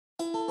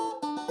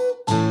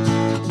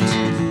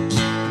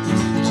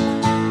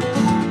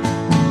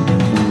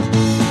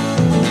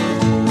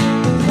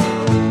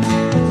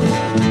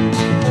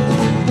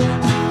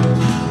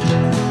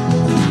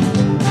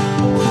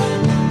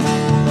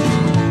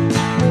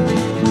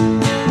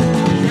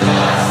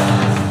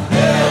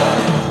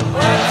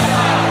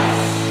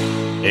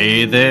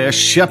Hey there,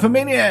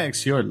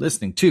 Shopomaniacs! You're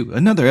listening to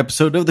another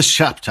episode of the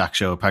Shop Talk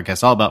Show, a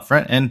podcast all about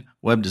front-end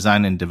web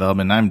design and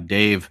development. I'm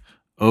Dave,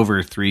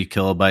 over 3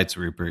 kilobytes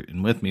Rupert,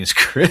 and with me is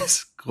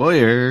Chris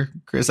Goyer.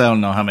 Chris, I don't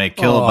know how many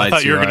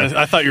kilobytes you are.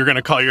 I thought you were going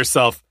to call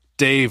yourself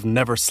Dave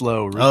Never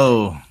Slow Rupert.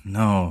 Oh,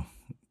 no.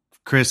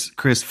 Chris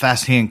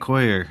Fast Hand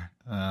Coyer,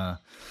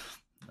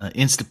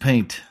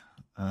 Instapaint.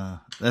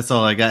 That's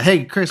all I got.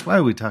 Hey, Chris, why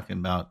are we talking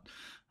about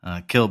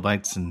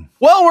kilobytes and...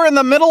 Well, we're in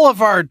the middle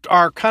of our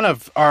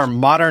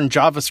modern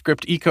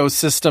JavaScript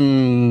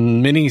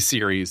ecosystem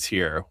mini-series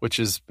here, which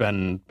has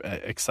been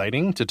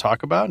exciting to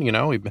talk about. You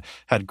know, we've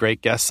had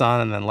great guests on,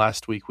 and then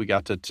last week we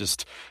got to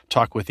just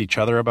talk with each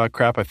other about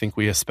crap. I think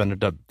we spent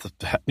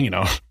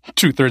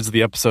 2/3 of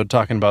the episode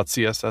talking about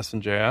CSS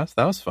and JS.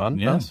 That was fun.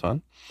 Yeah. That was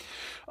fun.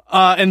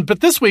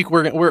 But this week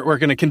we're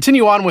going to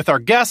continue on with our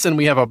guests, and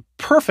we have a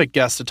perfect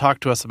guest to talk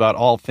to us about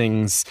all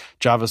things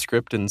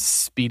JavaScript and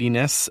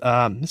speediness,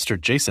 Mr.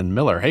 Jason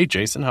Miller. Hey,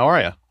 Jason, how are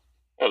you?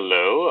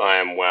 Hello, I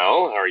am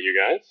well. How are you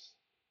guys?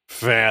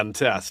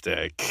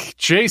 Fantastic.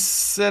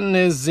 Jason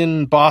is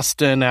in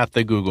Boston at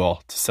the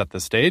Google to set the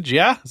stage.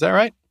 Yeah, is that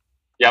right?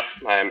 Yep,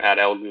 I'm at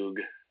El Goog.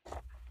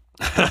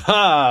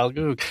 El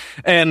Goog.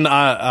 And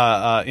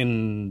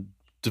in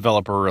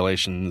developer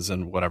relations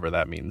and whatever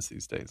that means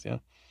these days. Yeah.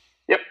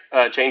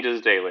 Yep, changes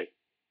daily.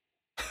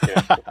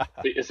 Yeah.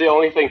 It's the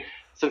only thing,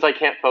 since I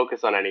can't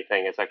focus on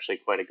anything, it's actually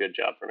quite a good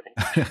job for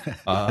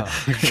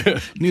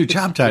me. New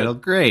job title,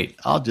 great.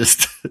 I'll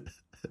just...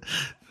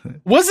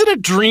 Was it a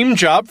dream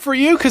job for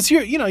you? Because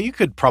you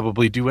could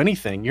probably do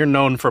anything. You're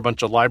known for a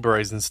bunch of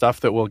libraries and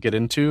stuff that we'll get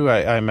into.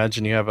 I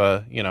imagine you have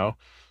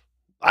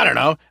I don't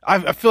know.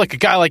 I feel like a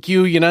guy like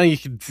you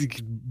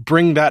could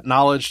bring that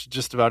knowledge to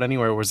just about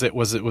anywhere. Was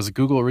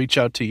Google reach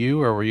out to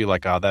you, or were you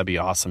like, oh, that'd be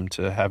awesome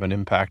to have an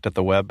impact at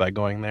the web by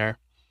going there?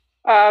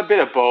 A bit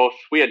of both.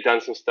 We had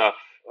done some stuff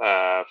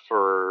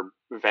for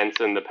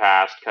events in the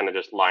past, kind of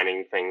just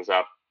lining things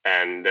up.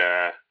 And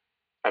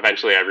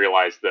eventually I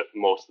realized that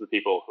most of the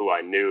people who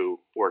I knew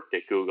worked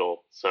at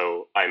Google,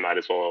 so I might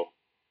as well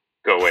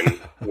go and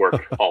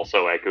work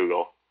also at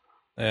Google.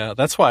 Yeah,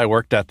 that's why I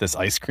worked at this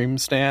ice cream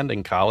stand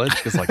in college,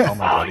 because all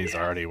my buddies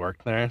already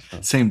worked there. So.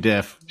 Same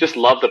diff. Just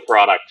love the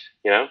product,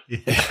 you know? Yeah.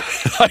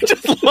 I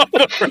just love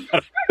the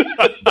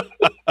product.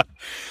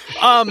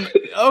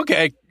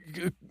 Okay,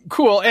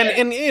 cool.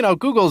 And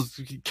Google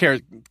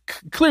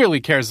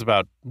clearly cares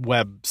about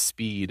web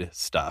speed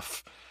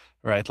stuff,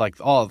 right? Like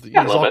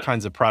there's all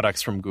kinds of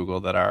products from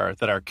Google that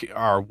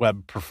are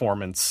web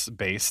performance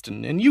based,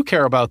 and you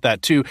care about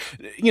that too.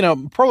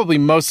 Probably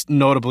most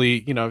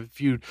notably,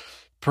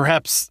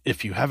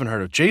 if you haven't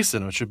heard of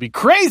Jason, which would be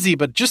crazy,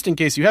 but just in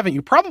case you haven't,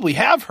 you probably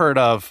have heard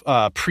of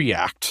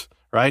Preact,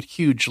 right?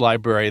 Huge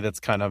library that's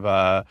kind of,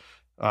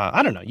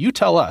 I don't know. You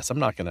tell us. I'm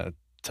not going to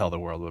tell the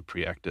world what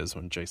Preact is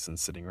when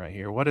Jason's sitting right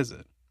here. What is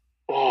it?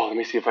 Oh, let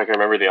me see if I can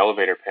remember the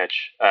elevator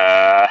pitch.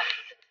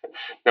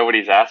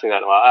 Nobody's asked me that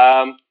in a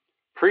while.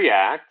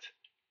 Preact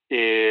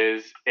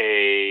is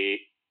a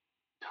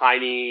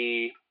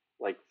tiny,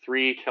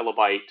 3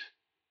 kilobyte...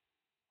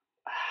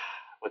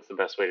 What's the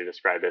best way to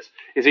describe this?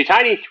 Is a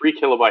tiny 3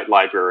 kilobyte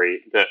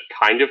library that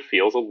kind of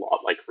feels a lot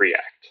like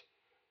React.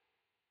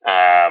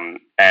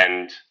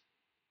 And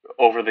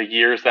over the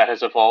years, that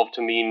has evolved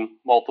to mean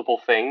multiple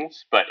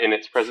things. But in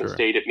its present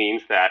state, it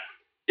means that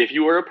if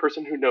you are a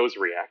person who knows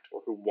React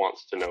or who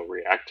wants to know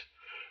React,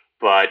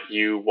 but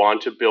you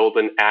want to build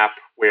an app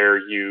where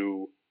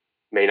you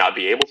may not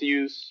be able to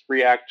use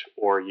React,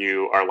 or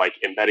you are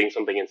embedding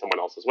something in someone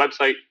else's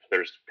website,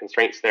 there's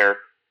constraints there.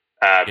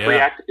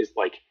 Preact is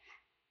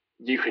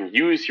you can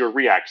use your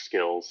React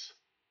skills,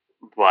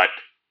 but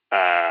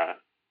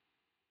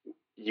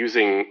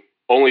using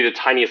only the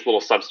tiniest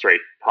little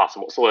substrate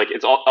possible. So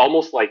it's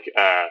almost like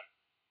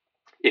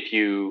if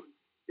you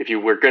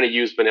were going to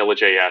use vanilla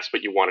JS,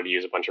 but you wanted to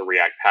use a bunch of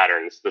React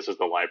patterns, this is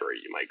the library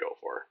you might go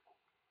for.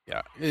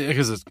 Yeah,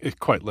 because it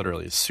quite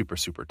literally is super,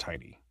 super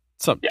tiny.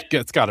 So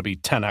It's got to be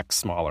 10x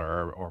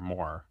smaller or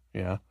more.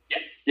 Yeah.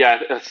 Yeah,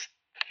 that's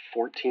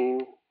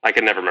 14. I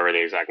can never remember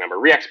the exact number.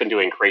 React's been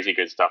doing crazy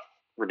good stuff,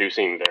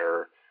 reducing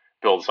their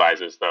build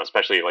sizes, though,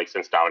 especially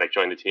since Dominic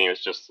joined the team.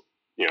 It's just,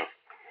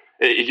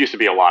 it used to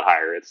be a lot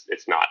higher. It's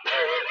not.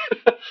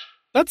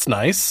 That's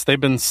nice. They've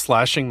been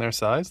slashing their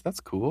size. That's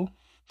cool.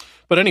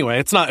 But anyway,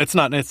 it's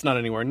not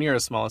anywhere near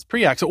as small as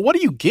Preact. So what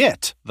do you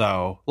get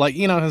though?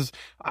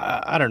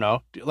 I don't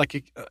know.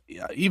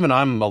 Even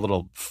I'm a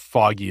little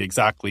foggy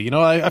exactly.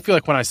 I feel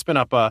like when I spin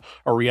up a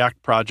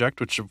React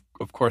project, which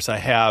of course I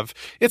have,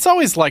 it's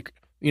always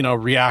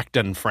React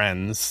and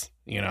friends,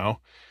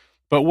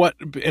 But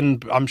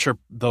and I'm sure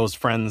those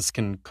friends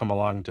can come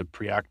along to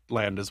Preact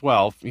land as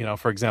well.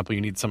 For example,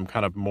 you need some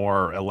kind of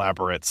more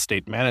elaborate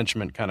state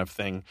management kind of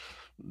thing.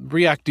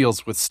 React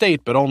deals with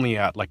state, but only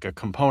at a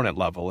component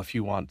level. If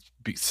you want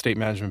state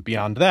management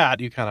beyond that,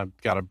 you kind of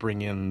got to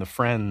bring in the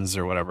friends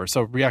or whatever.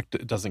 So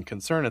React doesn't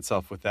concern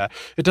itself with that.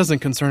 It doesn't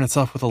concern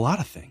itself with a lot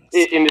of things.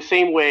 In the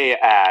same way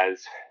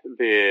as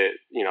the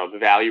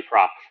value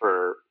prop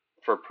for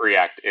for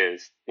Preact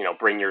is,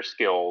 bring your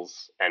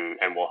skills and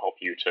we'll help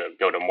you to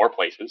go to more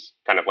places,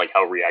 kind of like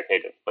how React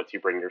Native lets you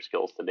bring your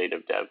skills to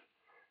native dev.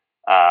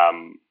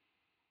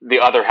 The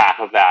other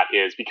half of that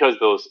is because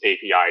those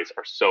APIs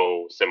are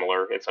so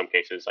similar, in some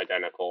cases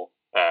identical,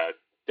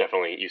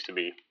 definitely used to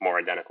be more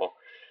identical.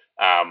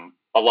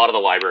 A lot of the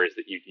libraries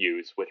that you'd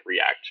use with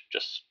React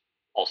just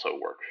also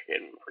work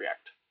in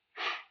Preact.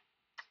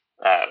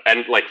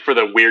 And like for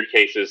the weird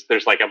cases,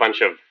 there's like a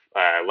bunch of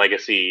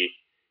legacy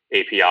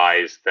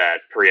APIs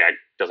that Preact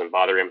doesn't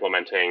bother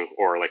implementing,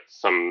 or like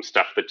some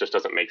stuff that just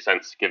doesn't make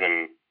sense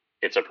given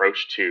its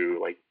approach to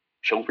like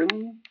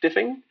children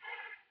diffing.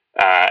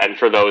 And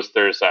for those,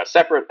 there's a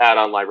separate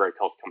add-on library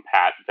called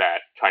Compat that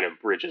kind of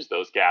bridges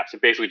those gaps.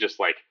 It basically just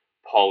like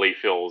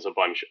polyfills a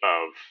bunch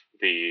of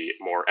the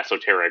more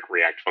esoteric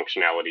React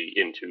functionality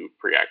into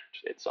Preact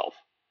itself.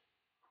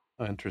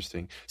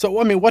 Interesting. So,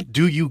 I mean, what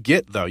do you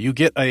get, though? You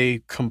get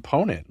a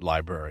component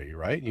library,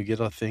 right? You get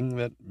a thing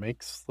that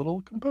makes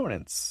little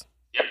components.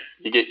 Yep.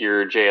 You get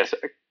your JSX,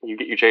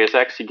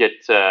 you get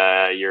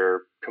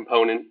your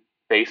component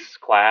base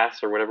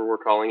class, or whatever we're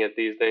calling it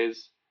these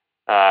days,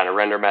 and a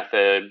render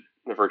method,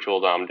 the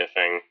virtual DOM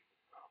diffing,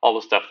 all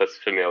the stuff that's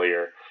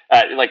familiar.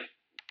 Like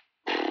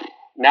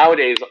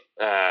nowadays,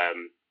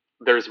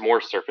 there's more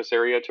surface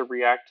area to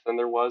React than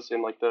there was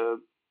in like the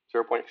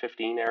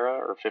 0.15 era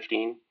or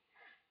 15.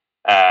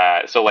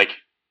 So like,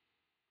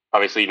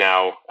 obviously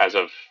now, as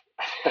of,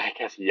 I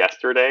guess,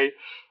 yesterday,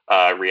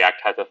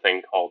 React has a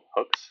thing called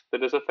hooks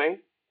that is a thing.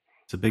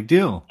 It's a big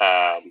deal.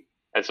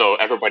 And so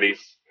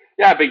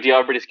big deal.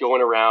 Everybody's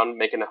going around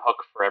making a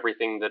hook for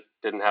everything that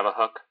didn't have a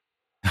hook.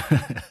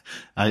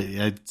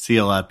 I see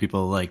a lot of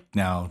people like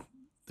now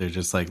they're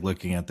just like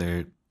looking at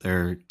their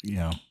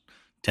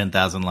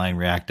 10,000 line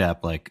React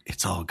app like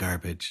it's all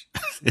garbage.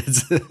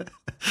 It's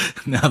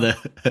now that.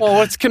 Well,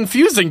 what's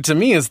confusing to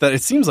me is that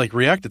it seems like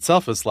React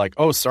itself is like,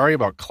 oh, sorry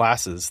about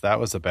classes, that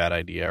was a bad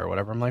idea or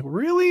whatever. I'm like,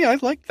 really? I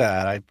like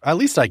that. At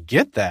least I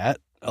get that.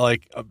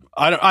 Like,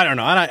 I don't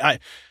know. And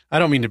I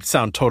don't mean to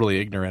sound totally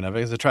ignorant of it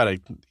because I try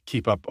to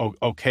keep up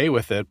okay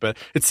with it, but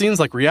it seems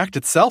like React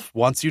itself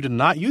wants you to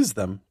not use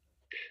them.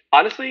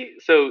 Honestly,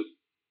 so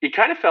it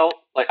kind of felt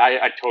like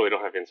I totally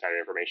don't have insider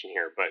information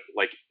here, but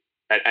like,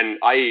 and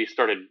I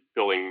started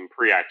building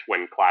Preact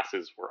when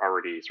classes were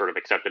already sort of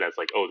accepted as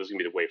like, oh, this is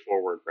gonna be the way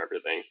forward for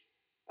everything.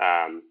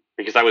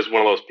 Because I was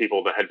one of those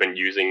people that had been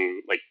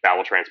using like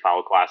babel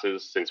transpile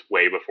classes since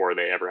way before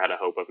they ever had a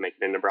hope of making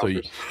it into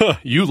browsers. So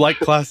you like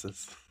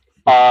classes?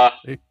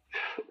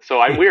 So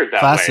I'm weird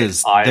that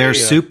classes, way. They're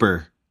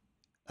super.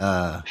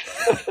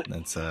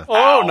 That's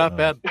not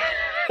bad.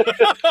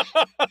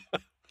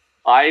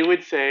 I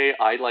would say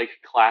I like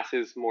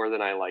classes more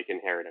than I like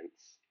inheritance.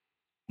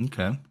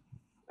 Okay.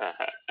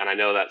 And I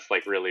know that's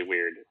like really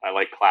weird. I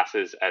like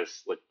classes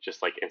as like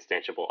just like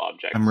instantiable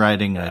objects. I'm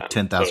writing a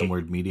 10,000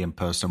 word Medium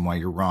post on why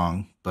you're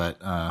wrong, but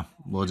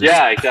we'll just.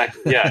 Yeah,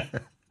 exactly. Yeah,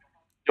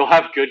 you'll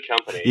have good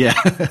company. Yeah.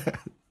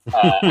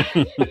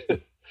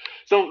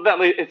 So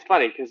that it's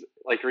funny because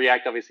like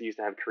React obviously used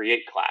to have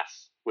create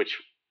class,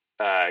 which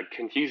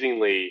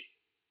confusingly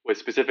was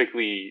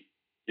specifically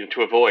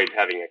to avoid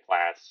having a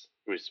class.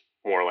 It was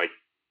more like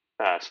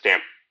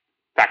stamp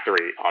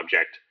factory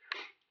object,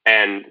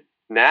 and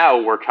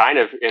now we're kind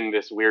of in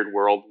this weird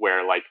world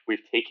where like we've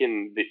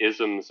taken the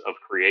isms of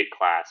create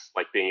class,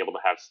 like being able to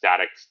have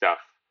static stuff,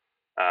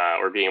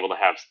 or being able to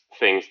have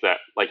things that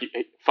like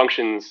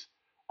functions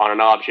on an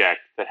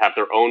object that have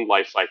their own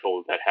life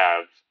cycle that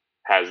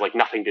has like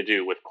nothing to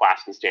do with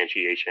class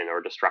instantiation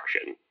or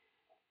destruction.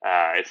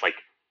 It's like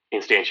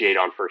instantiate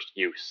on first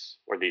use,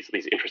 or these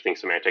interesting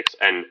semantics.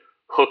 And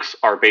hooks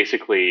are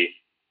basically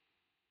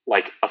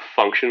like a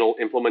functional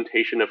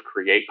implementation of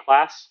create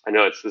class. I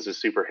know this is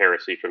super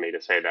heresy for me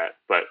to say that,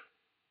 but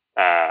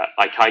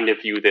I kind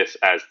of view this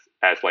as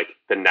like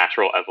the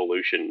natural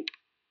evolution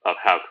of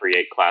how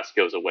create class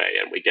goes away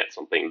and we get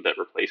something that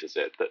replaces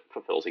it that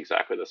fulfills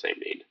exactly the same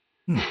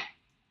need.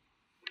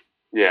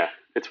 Yeah,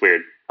 it's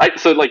weird.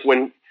 So like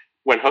when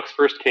hooks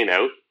first came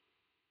out,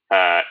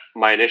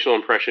 my initial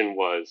impression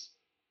was,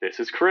 this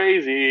is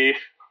crazy.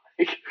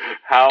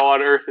 How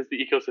on earth is the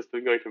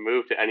ecosystem going to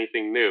move to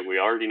anything new? We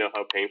already know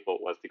how painful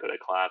it was to go to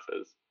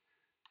classes.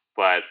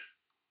 But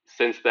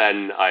since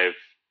then, I've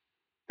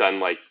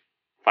done like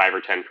 5 or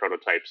 10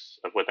 prototypes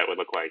of what that would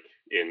look like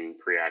in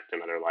Preact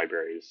and other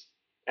libraries.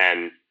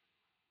 And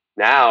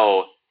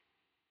now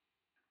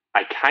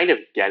I kind of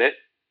get it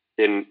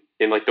in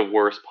like the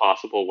worst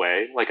possible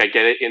way. Like I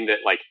get it in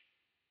that like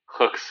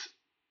hooks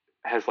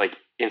has like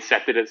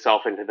incepted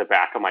itself into the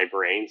back of my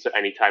brain. So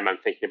anytime I'm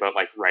thinking about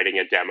like writing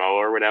a demo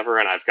or whatever,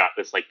 and I've got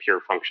this like pure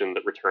function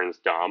that returns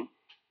DOM,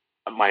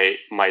 my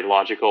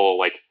logical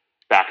like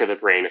back of the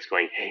brain is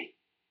going, hey,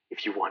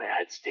 if you want to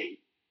add state,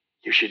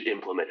 you should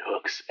implement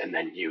hooks and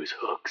then use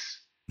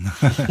hooks.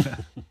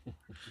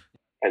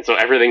 And so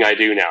everything I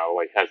do now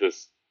like has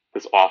this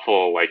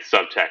awful like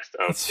subtext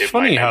of. It's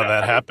funny how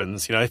that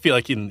happens. You know, I feel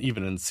like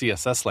even in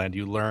CSS land,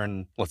 you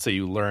learn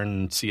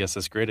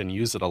CSS grid and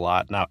use it a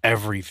lot. Now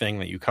everything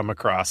that you come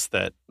across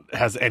that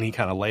has any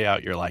kind of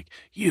layout, you're like,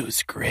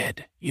 use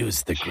grid,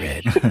 use the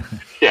grid.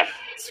 Yeah.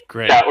 It's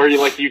great. Yeah, or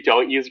you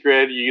don't use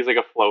grid, you use like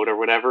a float or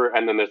whatever,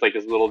 and then there's like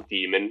this little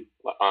demon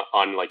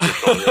on like your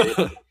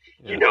shoulder.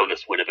 You know,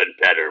 this would have been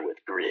better with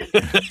grid.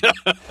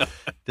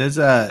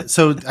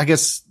 So I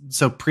guess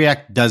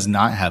Preact does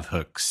not have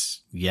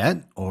hooks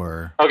yet,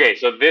 or okay,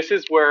 so this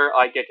is where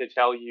I get to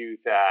tell you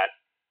that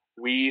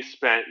we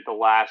spent the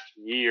last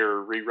year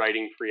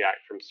rewriting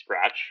Preact from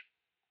scratch.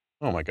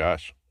 Oh my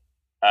gosh!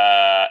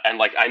 And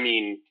like, I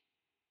mean,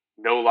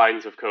 no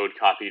lines of code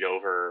copied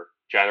over.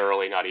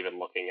 Generally, not even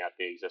looking at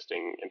the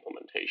existing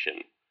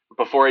implementation.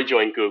 Before I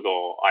joined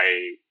Google,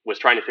 I was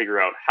trying to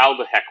figure out how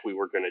the heck we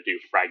were going to do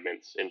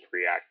fragments in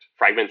Preact.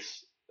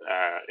 Fragments,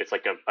 it's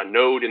like a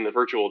node in the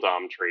virtual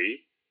DOM tree.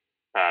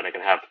 They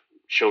can have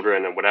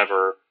children and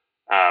whatever.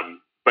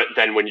 But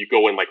then when you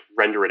go and like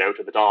render it out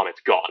to the DOM,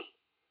 it's gone.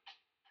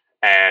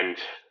 And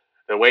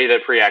the way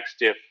that Preact's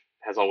diff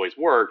has always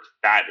worked,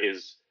 that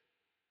is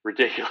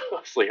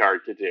ridiculously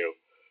hard to do.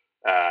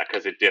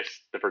 Because it diffs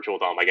the virtual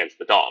DOM against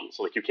the DOM.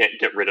 So like you can't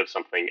get rid of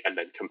something and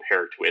then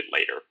compare to it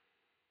later.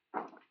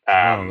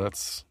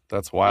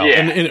 That's wild. Yeah.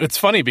 And it's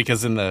funny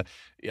because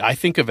I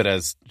think of it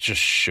as just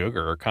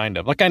sugar, kind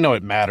of. Like I know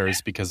it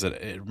matters because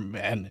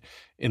and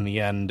in the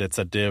end it's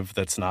a div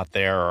that's not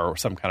there or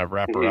some kind of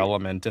wrapper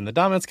element in the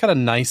DOM. It's kind of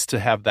nice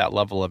to have that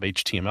level of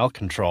HTML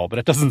control, but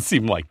it doesn't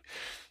seem like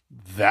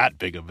that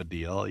big of a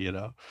deal, you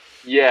know?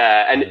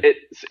 Yeah, and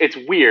it's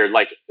weird.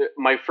 Like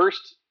my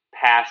first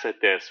pass at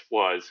this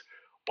was,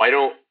 why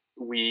don't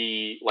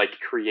we like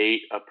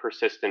create a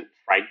persistent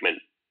fragment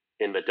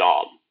in the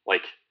DOM?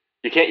 Like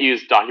you can't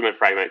use document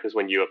fragment because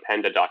when you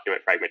append a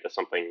document fragment to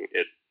something,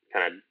 it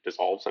kind of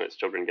dissolves and its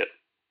children get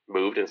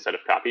moved instead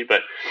of copied.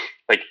 But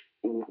like,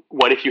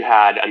 what if you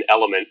had an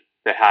element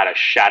that had a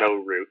shadow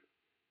root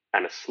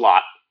and a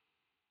slot,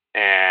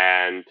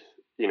 and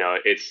you know,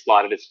 it's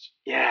slotted.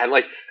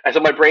 And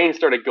so my brain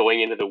started going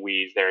into the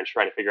weeds there and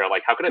trying to figure out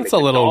like, how can I make it's a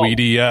little DOM?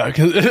 weedy, yeah.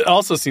 Cause it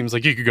also seems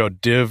like you could go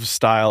div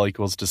style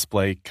equals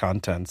display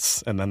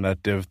contents, and then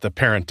that div, the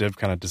parent div,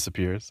 kind of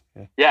disappears.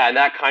 Yeah, and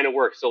that kind of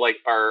works. So like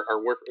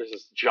our work, there's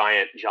this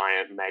giant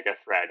mega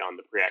thread on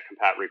the Preact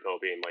compat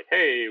repo being like,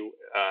 hey,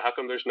 how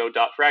come there's no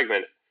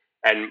 .fragment?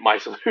 And my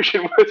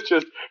solution was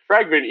just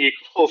fragment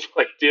equals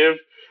like div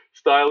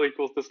style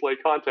equals display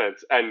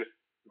contents. And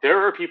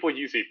there are people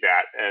using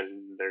that,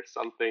 and there's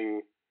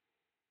something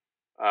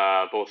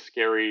both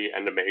scary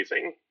and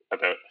amazing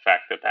about the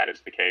fact that that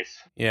is the case.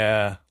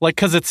 Yeah, like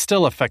because it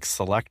still affects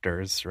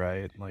selectors,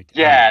 right? Like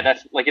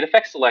that's like it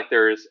affects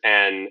selectors,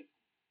 and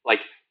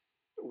like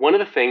one of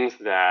the things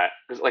that,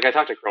 because like I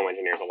talk to Chrome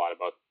engineers a lot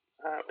about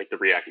like the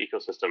React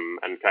ecosystem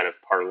and kind of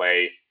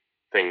parlay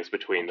things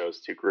between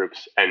those two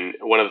groups, and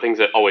one of the things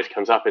that always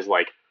comes up is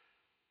like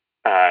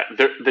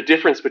the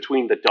difference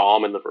between the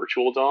DOM and the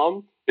virtual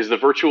DOM is the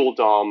virtual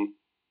DOM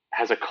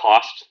has a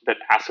cost that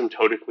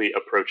asymptotically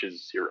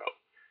approaches zero.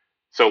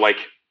 So like,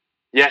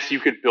 yes, you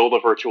could build a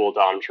virtual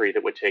DOM tree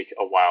that would take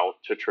a while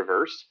to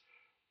traverse,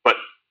 but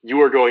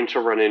you are going to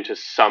run into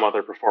some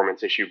other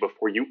performance issue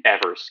before you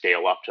ever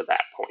scale up to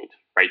that point,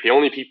 right? The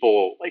only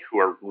people like who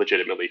are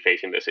legitimately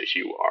facing this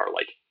issue are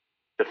like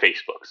the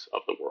Facebooks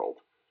of the world.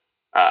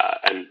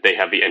 And they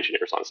have the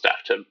engineers on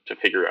staff to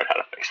figure out how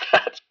to fix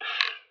that.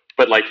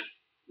 But like,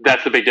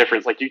 that's the big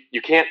difference. Like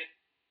you can't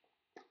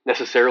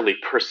necessarily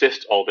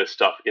persist all this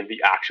stuff in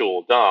the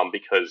actual DOM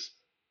because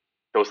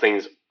those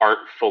things aren't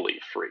fully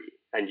free.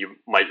 And you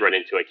might run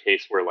into a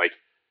case where like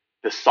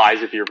the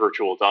size of your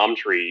virtual DOM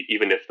tree,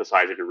 even if the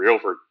size of your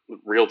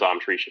real DOM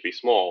tree should be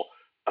small,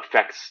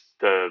 affects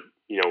the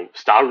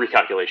style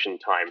recalculation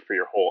time for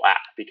your whole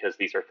app because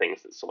these are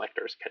things that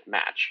selectors can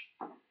match.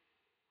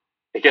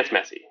 It gets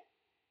messy.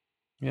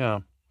 Yeah.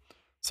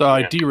 So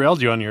I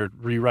derailed you on your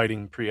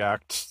rewriting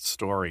Preact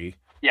story.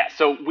 Yeah,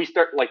 so we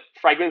start like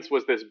fragments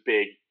was this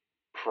big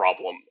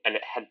problem, and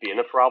it had been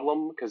a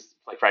problem because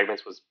like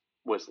fragments was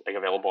like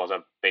available as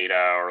a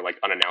beta or like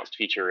unannounced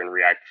feature in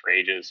React for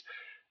ages,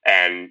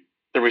 and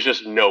there was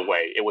just no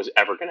way it was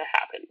ever going to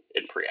happen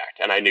in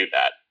Preact, and I knew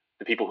that.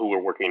 The people who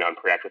were working on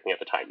Preact with me at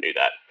the time knew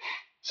that.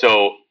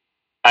 So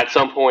at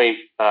some point,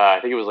 I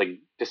think it was like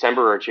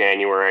December or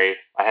January,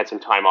 I had some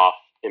time off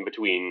in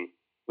between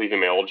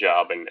leaving my old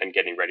job and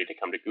getting ready to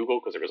come to Google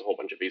because there was a whole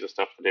bunch of visa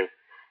stuff to do.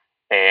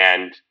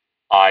 And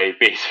I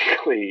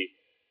basically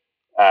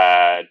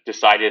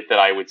decided that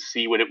I would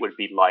see what it would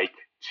be like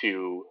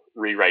to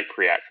rewrite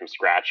Preact from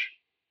scratch.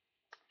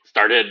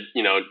 Started,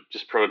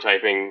 just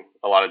prototyping,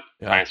 a lot of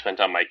time spent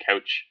on my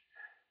couch,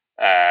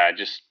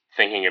 just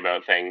thinking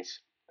about things.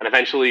 And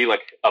eventually,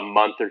 like a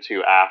month or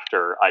two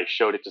after, I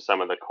showed it to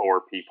some of the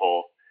core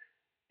people,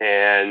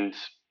 and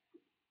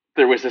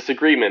there was this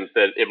agreement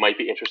that it might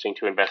be interesting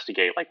to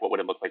investigate, like what would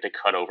it look like to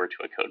cut over to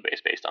a code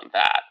base based on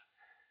that.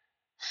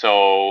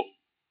 So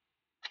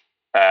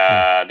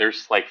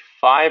there's like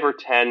 5 or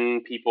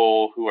 10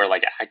 people who are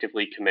like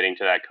actively committing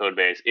to that code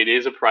base. It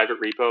is a private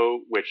repo,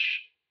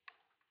 which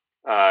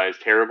is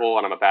terrible,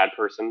 and I'm a bad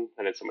person,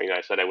 and it's something that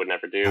I said I would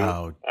never do.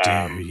 How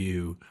dare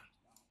you?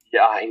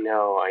 Yeah, I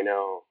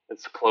know.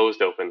 It's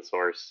closed open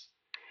source.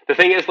 The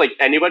thing is, like,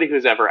 anybody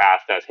who's ever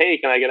asked us, hey,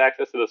 can I get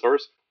access to the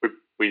source?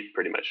 We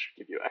pretty much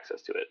give you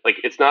access to it. Like,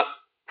 it's not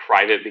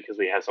private because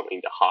we have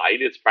something to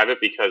hide. It's private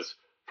because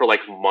for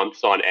like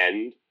months on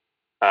end,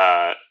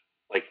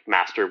 like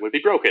master would be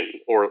broken,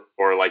 or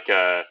like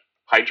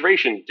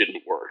hydration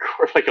didn't work,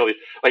 or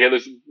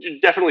you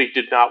definitely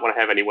did not want to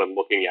have anyone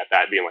looking at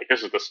that being like,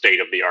 this is the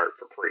state of the art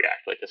for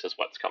Preact. Like, this is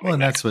what's coming. Well, and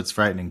next. that's what's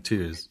frightening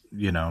too. Is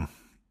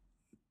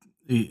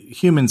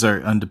humans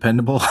are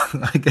undependable,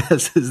 I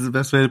guess is the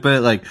best way to put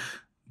it. Like,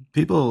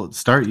 people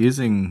start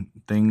using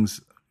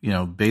things,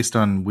 based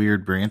on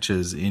weird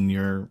branches in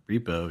your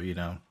repo,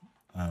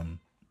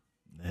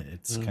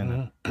 it's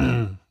kind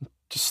of,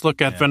 just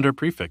look at vendor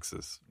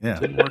prefixes. Yeah.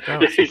 Didn't work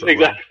out. Exactly.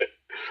 Well.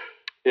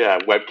 Yeah.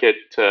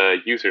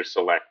 WebKit user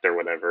select or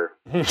whatever.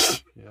 Yeah.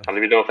 I don't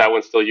even know if that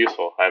one's still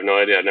useful. I have no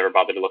idea. I've never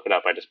bothered to look it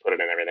up. I just put it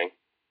in everything.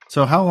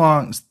 So how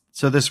long?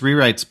 So this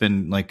rewrite's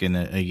been like in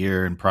a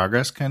year in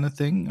progress kind of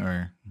thing,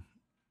 or?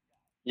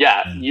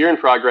 Yeah, year in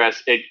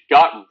progress. It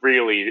got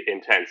really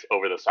intense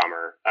over the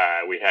summer.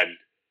 We had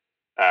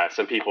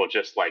some people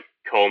just like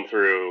comb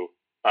through.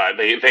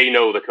 They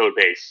know the code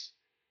base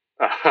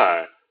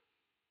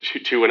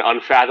to an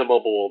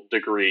unfathomable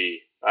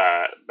degree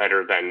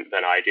better than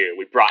I do.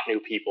 We brought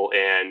new people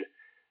in.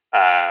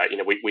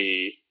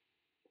 We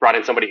brought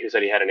in somebody who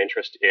said he had an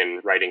interest in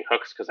writing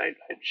hooks because I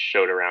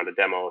showed around a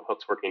demo of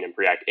hooks working in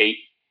Preact 8.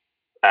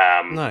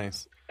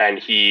 Nice. And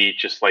he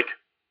just like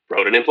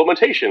wrote an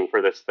implementation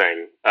for this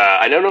thing.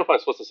 I don't know if I'm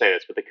supposed to say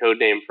this, but the code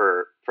name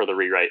for the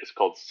rewrite is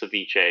called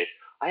Ceviche.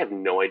 I have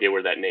no idea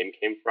where that name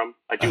came from.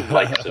 I do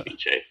like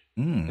Ceviche.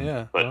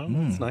 Yeah, but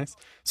that's nice.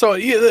 So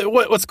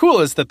what's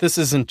cool is that this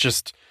isn't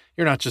just,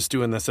 you're not just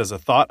doing this as a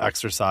thought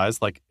exercise.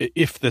 Like,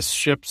 if this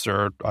ships,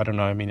 or I don't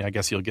know, I mean, I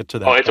guess you'll get to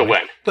that. Oh, it's a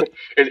when.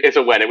 It's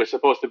a when. It was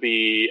supposed to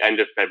be end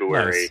of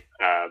February.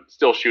 Nice.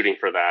 Still shooting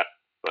for that.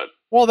 But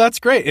well, that's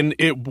great. And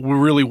it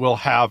really will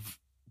have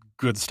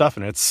good stuff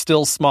in it. It's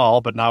still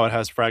small, but now it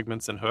has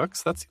fragments and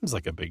hooks. That seems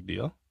like a big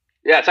deal.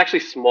 Yeah, it's actually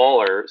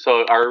smaller.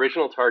 So our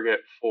original target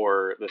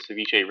for the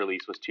Ceviche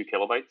release was 2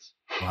 kilobytes.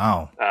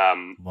 Wow.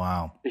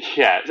 Wow.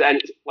 Yeah,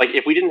 and like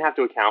if we didn't have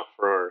to account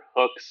for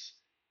hooks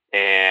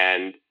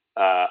and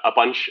a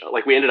bunch,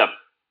 like we ended up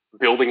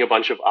building a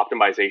bunch of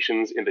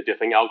optimizations in the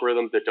diffing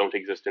algorithm that don't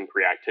exist in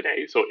Preact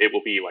today. So it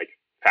will be like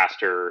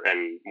faster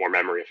and more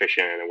memory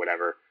efficient and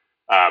whatever.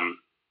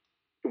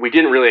 We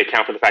didn't really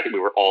account for the fact that we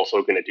were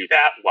also going to do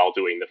that while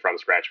doing the from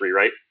scratch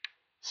rewrite.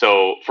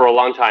 So for a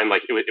long time,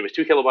 like it was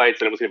 2 kilobytes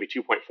and it was going to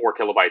be 2.4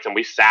 kilobytes. And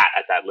we sat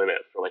at that limit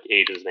for like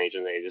ages and ages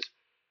and ages.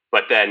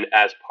 But then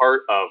as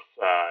part of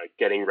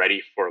getting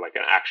ready for like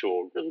an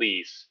actual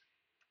release,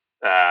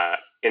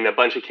 in a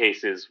bunch of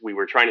cases, we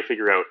were trying to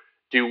figure out,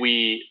 do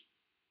we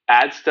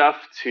add stuff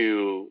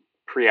to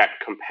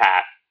Preact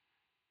compat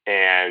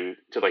and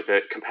to like the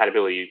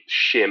compatibility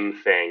shim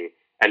thing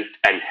and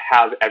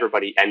have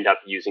everybody end up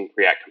using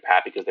Preact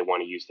compat because they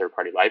want to use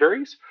third-party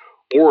libraries?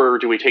 Or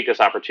do we take this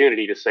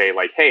opportunity to say,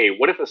 like, hey,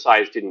 what if the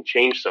size didn't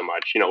change so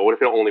much? What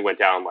if it only went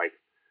down like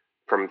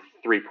from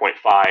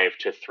 3.5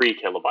 to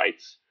 3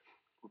 kilobytes,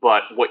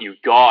 but what you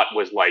got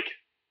was like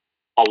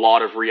a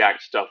lot of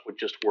React stuff would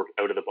just work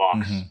out of the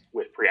box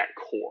with Preact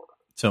Core.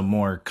 So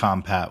more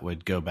compat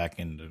would go back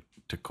into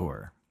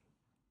core.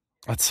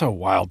 That's so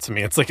wild to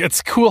me. It's like,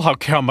 it's cool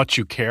how much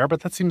you care, but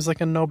that seems like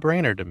a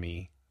no-brainer to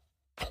me.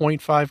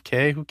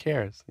 0.5K, who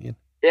cares?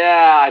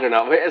 Yeah, I don't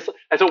know. And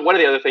so one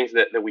of the other things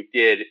that we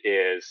did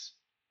is,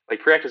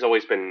 like, Preact has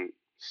always been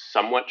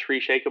somewhat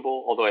tree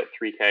shakeable, although at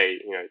 3K,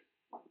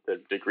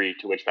 the degree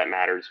to which that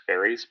matters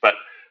varies. But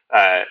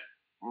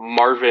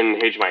Marvin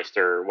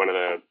Hagemeister, one of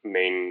the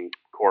main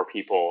core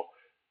people,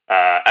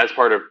 as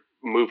part of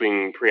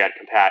moving Preact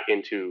compat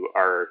into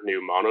our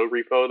new mono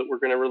repo that we're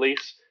going to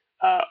release,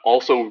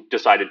 also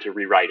decided to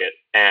rewrite it.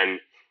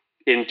 And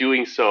in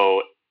doing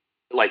so,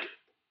 like,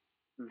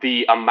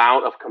 the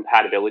amount of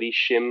compatibility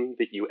shim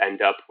that you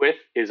end up with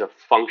is a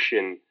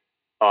function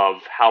of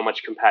how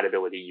much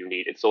compatibility you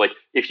needed. So like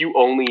if you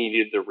only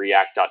needed the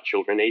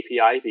React.children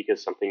API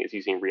because something is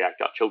using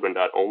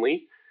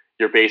React.children.only,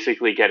 you're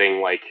basically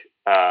getting like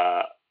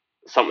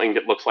something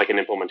that looks like an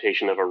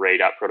implementation of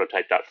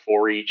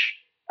array.prototype.forEach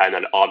and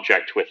an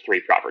object with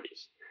 3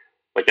 properties.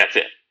 Like that's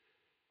it.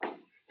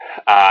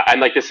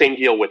 And like the same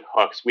deal with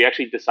hooks. We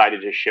actually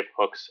decided to ship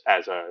hooks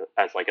as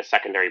like a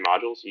secondary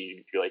module. So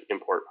you do like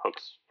import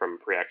hooks from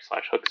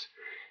Preact/hooks.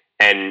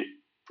 And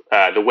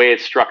the way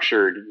it's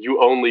structured,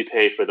 you only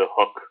pay for the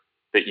hook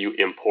that you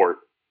import.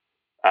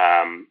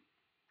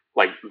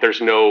 Like there's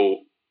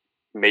no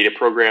meta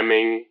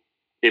programming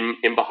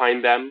in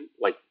behind them.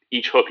 Like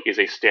each hook is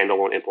a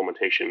standalone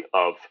implementation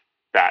of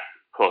that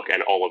hook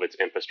and all of its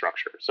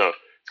infrastructure. So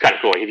it's kind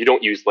of cool. If you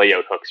don't use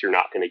layout hooks, you're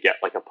not going to get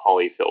like a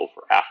polyfill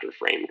for after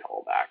frame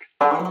callback.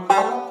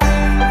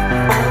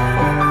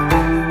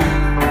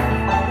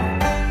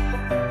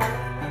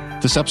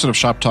 This episode of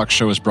Shop Talk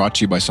Show is brought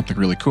to you by something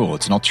really cool.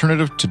 It's an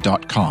alternative to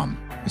 .com.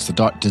 It's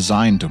the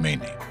 .design domain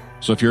name.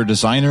 So if you're a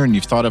designer and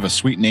you've thought of a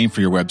sweet name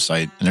for your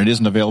website and it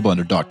isn't available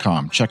under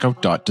 .com, check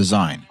out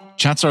 .design.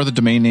 Chances are the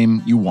domain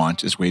name you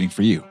want is waiting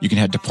for you. You can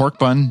head to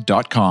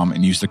porkbun.com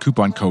and use the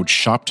coupon code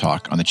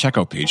SHOPTALK on the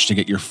checkout page to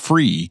get your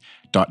free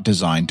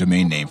 .design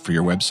domain name for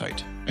your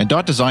website. And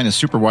 .design is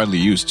super widely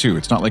used too.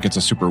 It's not like it's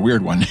a super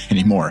weird one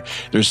anymore.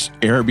 There's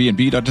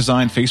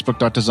Airbnb.design,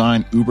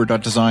 Facebook.design,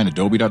 Uber.design,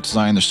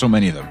 Adobe.design. There's so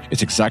many of them.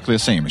 It's exactly the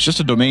same. It's just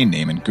a domain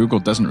name, and Google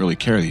doesn't really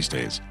care these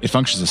days. It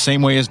functions the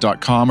same way as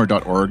 .com or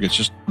 .org. It's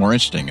just more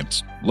interesting.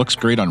 It looks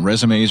great on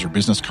resumes or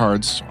business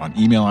cards, on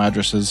email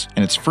addresses,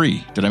 and it's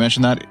free. Did I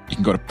mention that? You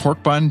can go to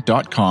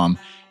porkbun.com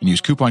and use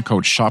coupon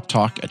code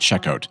SHOPTALK at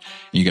checkout.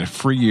 And you get a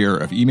free year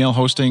of email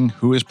hosting,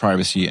 Whois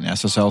privacy, and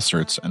SSL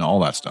certs, and all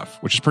that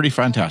stuff, which is pretty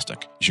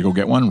fantastic. You should go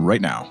get one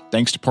right now.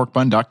 Thanks to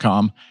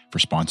porkbun.com for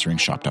sponsoring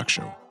Shop Talk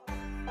Show.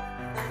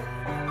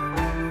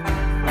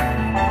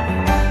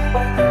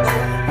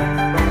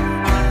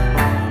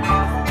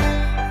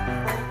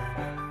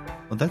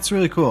 Well, that's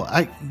really cool.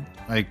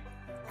 I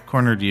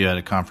cornered you at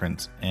a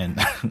conference and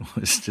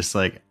was just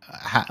like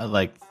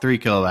 3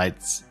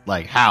 kilobytes,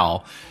 like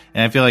how?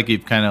 And I feel like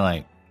you've kind of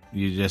like,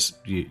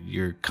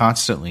 you're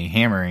constantly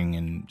hammering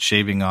and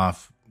shaving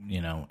off,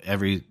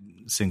 every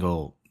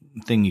single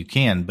thing you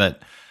can.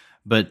 But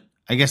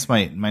I guess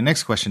my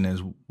next question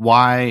is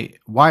why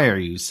are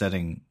you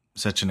setting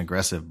such an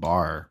aggressive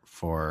bar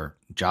for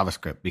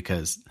JavaScript?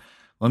 Because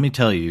let me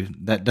tell you,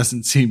 that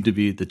doesn't seem to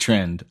be the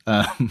trend.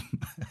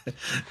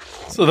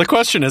 So the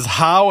question is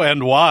how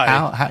and why?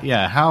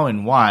 How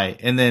and why?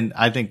 And then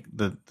I think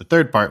the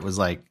third part was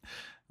like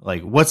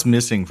what's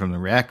missing from the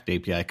React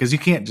API? Because you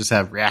can't just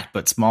have React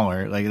but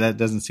smaller. Like that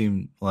doesn't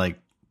seem like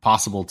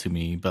possible to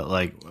me. But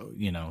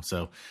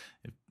so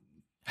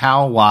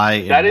how, why,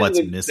 and what's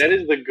missing? That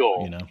is the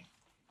goal.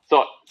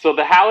 So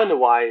the how and the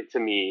why to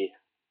me,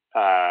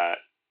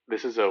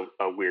 this is a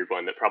weird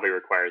one that probably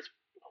requires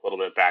a little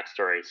bit of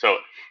backstory. So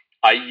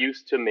I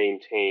used to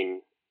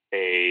maintain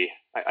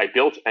I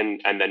built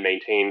and then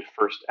maintained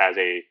first as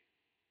a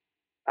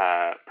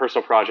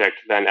personal project,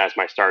 then as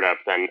my startup,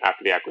 then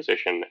after the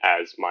acquisition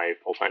as my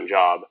full-time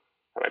job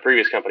at my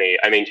previous company.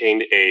 I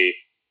maintained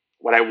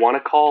what I want to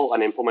call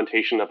an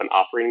implementation of an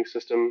operating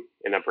system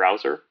in a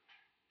browser.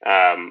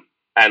 And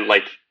I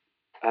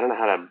don't know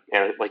how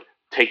to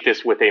take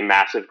this with a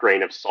massive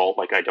grain of salt.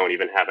 Like I don't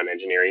even have an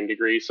engineering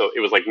degree. So it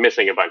was like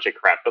missing a bunch of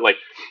crap, but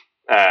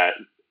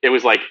it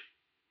was like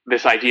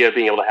this idea of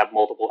being able to have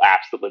multiple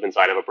apps that live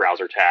inside of a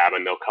browser tab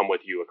and they'll come with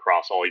you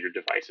across all your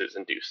devices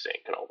and do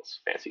sync and all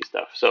this fancy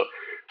stuff. So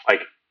it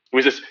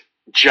was this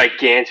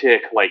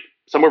gigantic,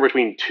 somewhere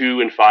between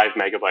 2 and 5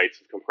 megabytes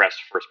of compressed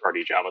first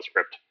party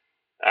JavaScript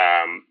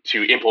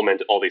to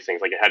implement all these things.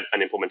 Like it had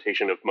an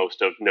implementation of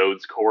most of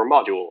Node's core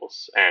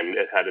modules, and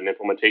it had an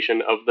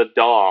implementation of the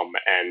DOM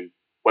and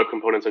web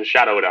components and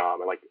Shadow DOM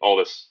and all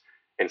this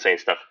insane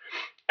stuff.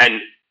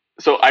 And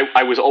so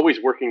I was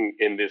always working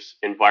in this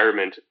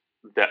environment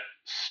that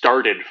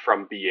started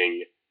from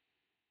being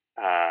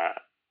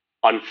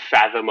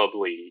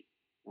unfathomably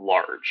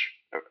large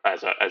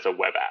as a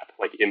web app,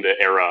 like in the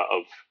era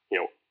of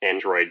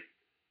Android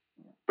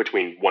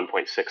between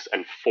 1.6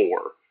 and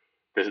 4.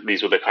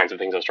 These were the kinds of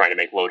things I was trying to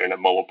make load in a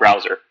mobile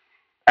browser,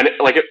 and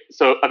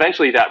so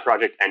eventually that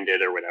project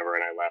ended or whatever,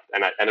 and I left,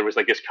 and there was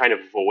this kind of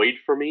void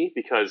for me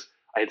because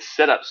I had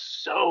set up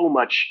so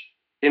much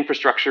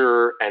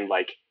infrastructure and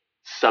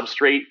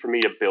substrate for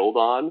me to build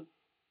on,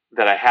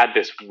 that I had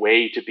this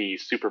way to be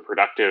super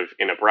productive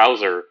in a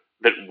browser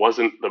that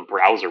wasn't the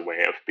browser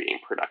way of being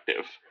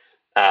productive.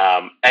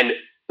 And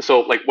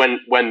so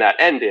when that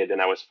ended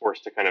and I was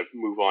forced to kind of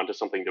move on to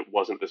something that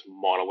wasn't this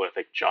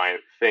monolithic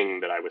giant thing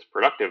that I was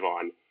productive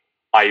on,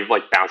 I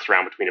bounced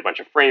around between a bunch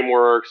of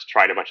frameworks,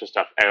 tried a bunch of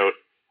stuff out,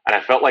 and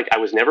I felt like I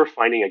was never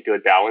finding a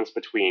good balance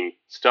between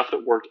stuff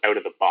that worked out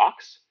of the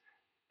box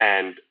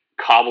and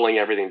cobbling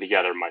everything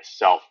together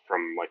myself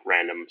from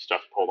random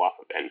stuff pulled off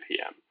of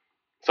NPM.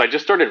 So I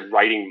just started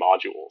writing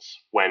modules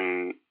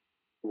when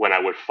I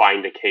would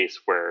find a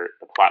case where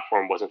the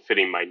platform wasn't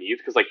fitting my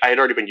needs, because I had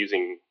already been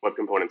using web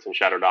components and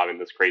Shadow DOM in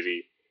this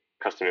crazy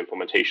custom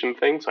implementation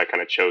thing, so I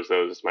kind of chose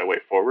those as my way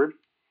forward.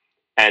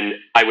 And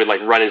I would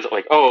run into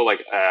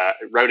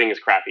routing is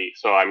crappy,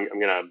 so I'm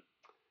gonna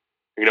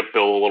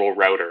build a little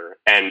router.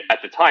 And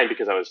at the time,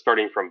 because I was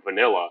starting from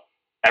vanilla,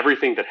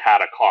 everything that had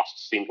a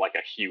cost seemed like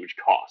a huge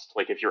cost.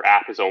 If your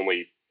app is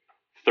only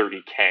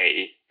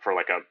 $30K for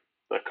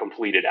a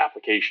completed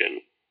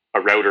application,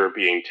 a router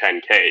being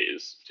 $10K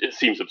it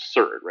seems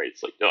absurd, right?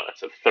 It's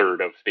that's a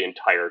third of the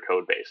entire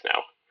code base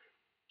now.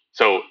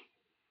 So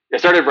I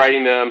started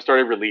writing them,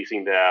 started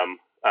releasing them.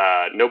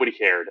 Nobody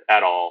cared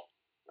at all.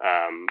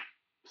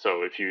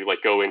 So if you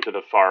go into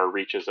the far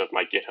reaches of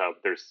my GitHub,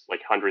 there's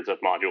hundreds of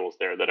modules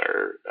there that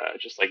are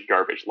just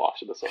garbage lost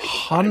to the sand.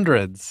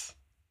 Hundreds.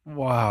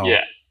 Wow.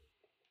 Yeah.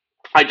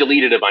 I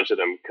deleted a bunch of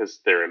them because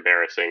they're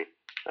embarrassing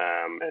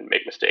and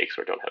make mistakes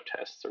or don't have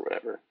tests or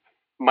whatever.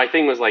 My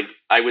thing was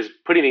I was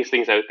putting these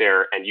things out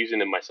there and using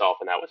them myself,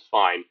 and that was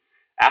fine.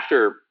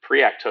 After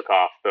Preact took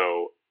off,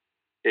 though,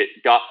 it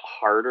got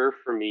harder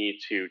for me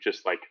to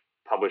just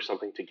publish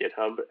something to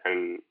GitHub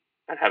and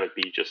have it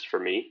be just for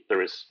me. There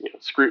was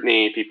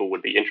scrutiny. People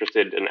would be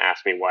interested and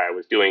ask me why I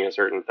was doing a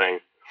certain thing.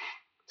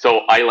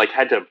 So I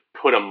had to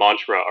put a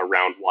mantra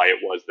around why it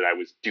was that I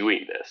was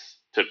doing this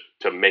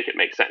to make it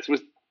make sense. It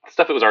was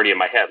stuff that was already in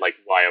my head, like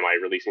why am I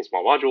releasing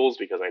small modules?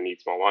 Because I need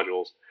small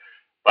modules.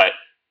 But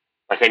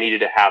I needed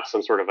to have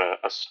some sort of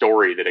a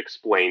story that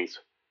explains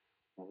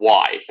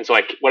why. And so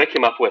what I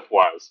came up with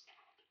was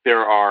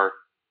there are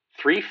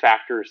 3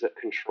 factors that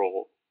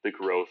control the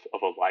growth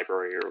of a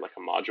library or like a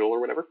module or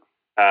whatever.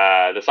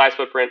 The size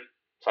footprint,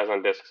 size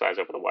on disk, size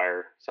over the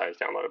wire, size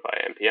downloaded by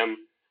NPM,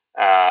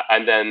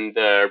 and then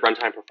the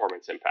runtime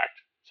performance impact.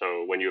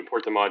 So when you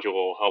import the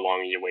module, how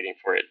long are you waiting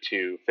for it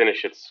to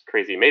finish its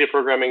crazy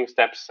metaprogramming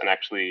steps and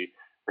actually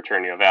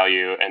return you a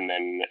value? And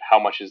then how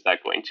much is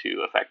that going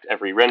to affect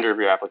every render of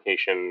your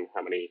application?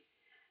 How many,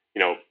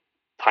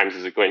 times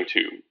is it going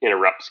to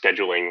interrupt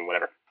scheduling,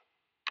 whatever?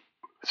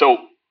 So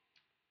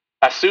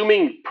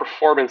assuming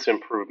performance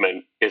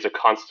improvement is a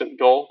constant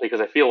goal,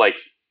 because I feel like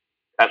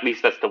at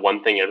least that's the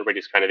one thing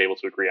everybody's kind of able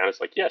to agree on.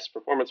 It's like, yes,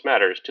 performance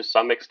matters to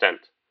some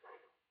extent.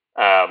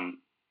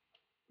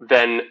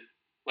 Then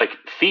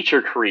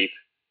feature creep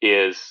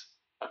is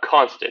a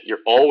constant. You're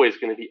always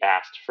going to be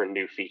asked for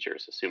new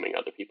features, assuming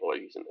other people are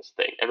using this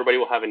thing. Everybody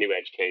will have a new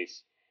edge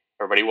case.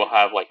 Everybody will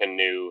have a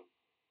new,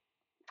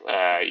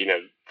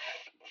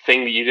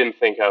 thing that you didn't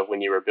think of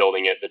when you were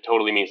building it that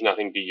totally means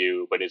nothing to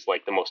you, but is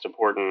the most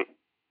important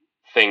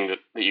thing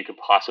that you could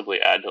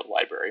possibly add to the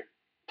library,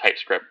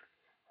 TypeScript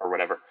or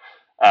whatever.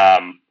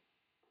 And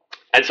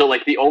so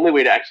the only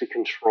way to actually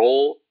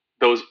control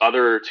those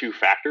other 2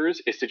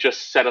 factors is to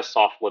just set a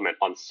soft limit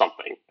on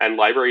something. And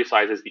library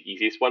size is the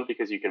easiest one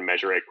because you can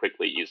measure it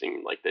quickly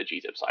using the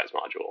gzip size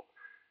module.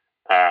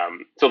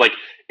 So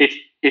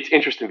it's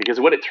interesting because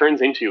what it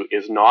turns into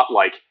is not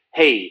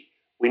hey,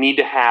 we need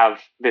to have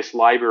this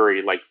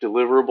library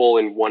deliverable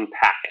in one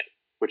packet,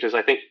 which is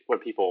I think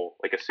what people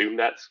assume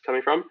that's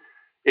coming from.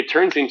 It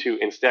turns into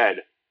instead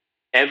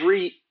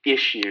every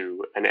issue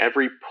and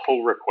every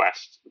pull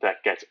request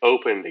that gets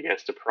opened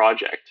against a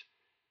project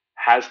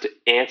has to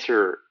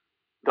answer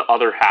the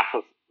other half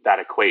of that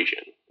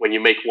equation when you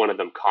make one of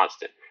them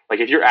constant.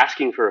 If you're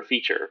asking for a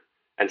feature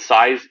and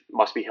size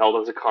must be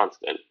held as a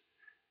constant,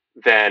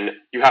 then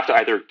you have to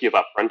either give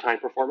up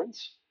runtime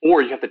performance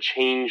or you have to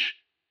change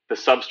the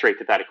substrate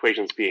that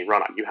equation is being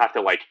run on. You have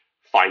to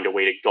find a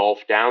way to golf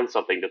down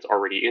something that's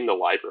already in the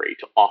library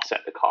to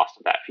offset the cost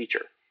of that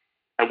feature.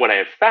 And what I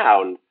have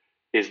found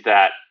is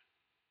that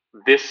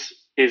this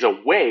is a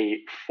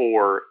way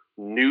for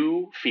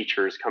new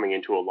features coming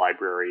into a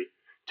library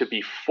to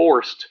be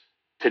forced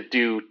to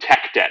do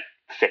tech debt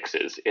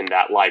fixes in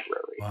that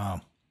library.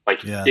 Wow.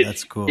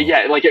 That's cool.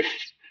 Yeah,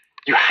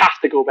 you have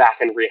to go back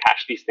and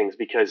rehash these things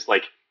because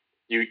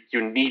you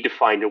need to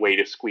find a way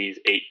to squeeze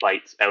 8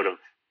 bytes out of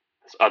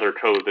this other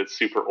code that's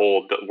super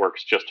old that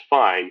works just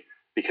fine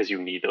because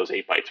you need those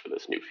 8 bytes for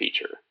this new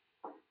feature.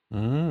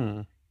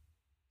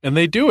 And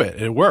they do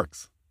it. It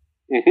works.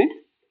 Mm-hmm.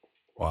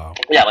 Wow.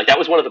 Yeah, that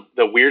was one of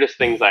the weirdest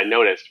things I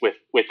noticed with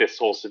this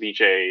whole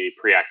Ceviche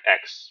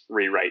PreactX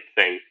rewrite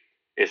thing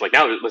is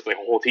now there's a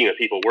whole team of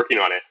people working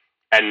on it.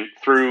 And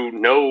through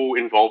no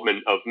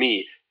involvement of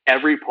me,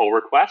 every pull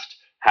request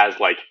has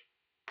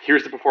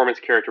here's the performance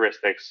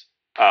characteristics,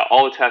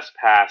 all the tests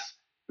pass.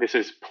 This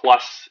is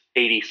plus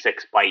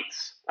 86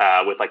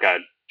 bytes with a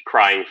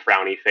crying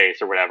frowny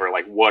face or whatever.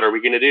 What are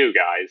we going to do,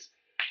 guys?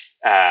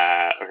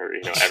 Or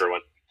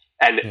everyone.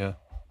 And yeah.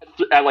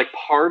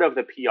 Part of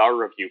the PR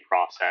review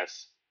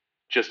process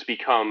just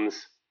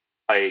becomes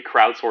a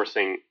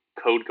crowdsourcing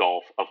code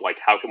golf of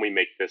how can we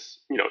make this,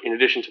 in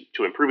addition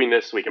to improving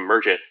this so we can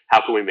merge it,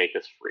 how can we make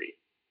this free?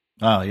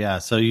 Oh yeah.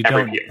 So you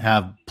don't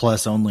have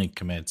plus only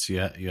commits. You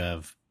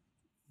have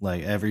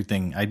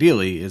everything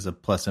ideally is a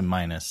plus and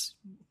minus.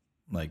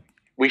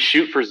 We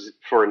shoot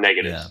for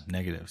negatives. Yeah,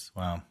 negatives.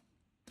 Wow.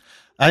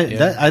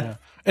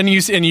 And you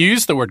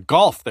use the word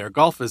golf there.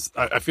 Golf is,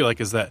 I feel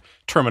is that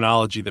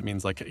terminology that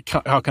means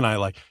how can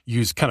I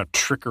use kind of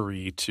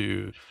trickery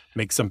to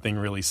make something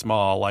really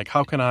small?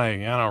 How can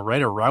I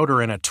write a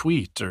router in a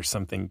tweet or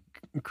something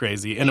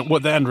crazy? And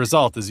what the end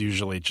result is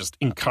usually just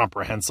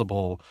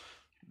incomprehensible.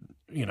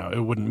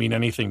 It wouldn't mean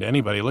anything to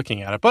anybody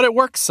looking at it, but it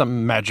works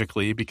some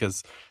magically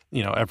because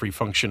every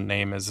function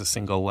name is a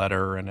single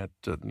letter and it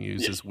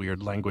uses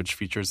weird language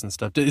features and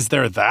stuff. Is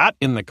there that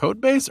in the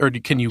code base, or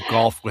can you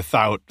golf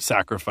without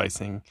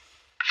sacrificing?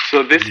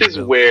 So this is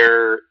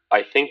where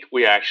I think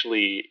we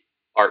actually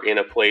are in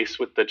a place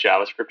with the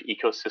JavaScript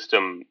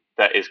ecosystem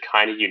that is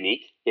kind of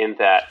unique in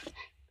that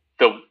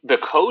the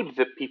code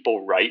that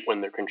people write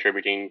when they're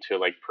contributing to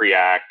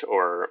Preact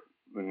or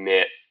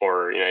Knit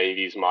or any of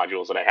these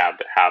modules that I have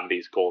that have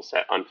these goals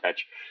set on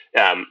fetch,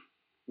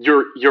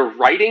 you're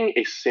writing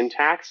a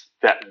syntax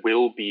that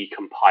will be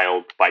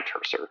compiled by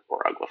Cursor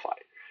or Uglify,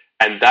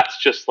 and that's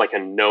just a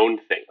known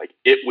thing.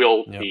 It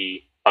will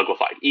be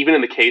Uglified, even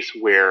in the case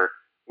where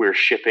we're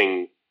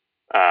shipping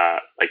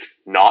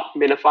not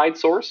minified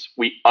source.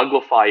 We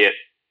Uglify it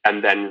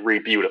and then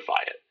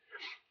rebeautify it.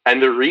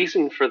 And the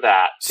reason for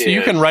that so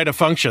you can write a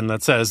function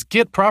that says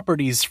get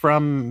properties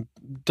from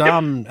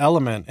DOM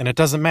element, and it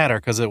doesn't matter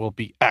because it will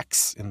be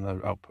X in the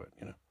output.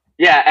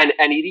 Yeah,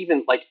 and it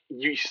even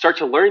you start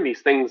to learn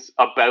these things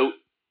about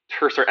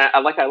Trsor. And I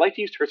like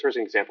to use Trsor as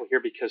an example here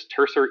because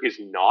Trsor is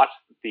not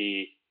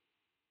the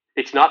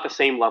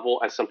same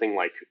level as something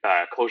like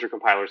Clojure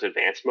Compiler's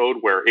advanced mode,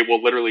 where it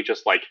will literally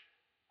just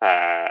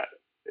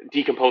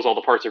decompose all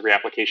the parts of your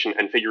application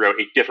and figure out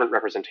a different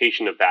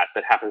representation of that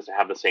happens to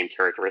have the same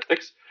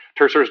characteristics.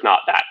 Trsor is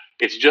not that.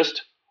 It's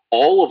just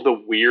all of the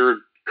weird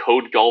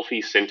code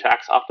golfy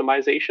syntax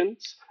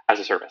optimizations as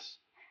a service.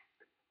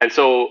 And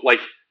so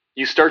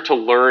you start to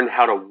learn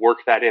how to work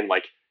that in.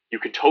 You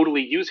could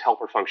totally use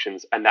helper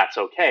functions and that's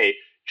okay.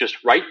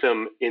 Just write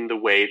them in the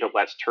way that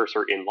lets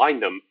Trsor inline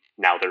them.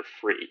 Now they're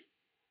free.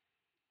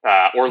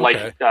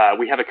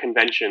 We have a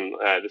convention,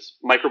 this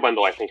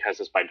microbundle I think has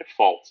this by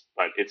default,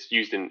 but it's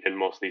used in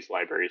most of these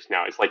libraries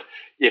now. It's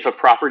if a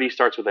property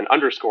starts with an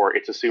underscore,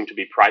 it's assumed to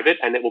be private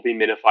and it will be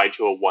minified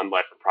to a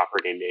one-letter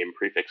property name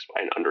prefixed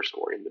by an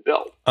underscore in the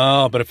build.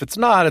 Oh, but if it's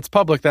not, it's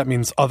public, that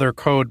means other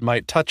code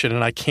might touch it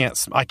and I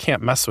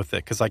can't mess with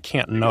it because I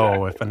can't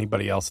know if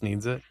anybody else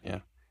needs it. Yeah.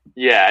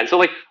 Yeah, and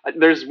so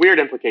there's weird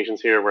implications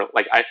here where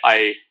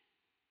I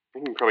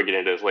can probably get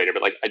into this later,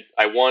 but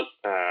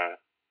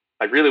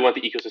I really want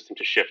the ecosystem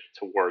to shift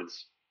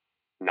towards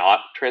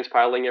not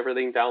transpiling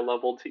everything down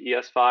level to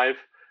ES5.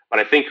 But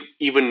I think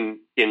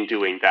even in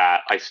doing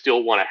that, I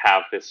still want to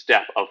have this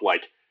step of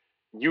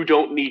you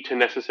don't need to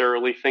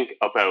necessarily think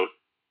about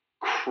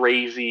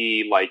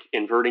crazy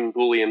inverting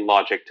Boolean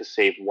logic to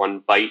save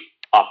 1 byte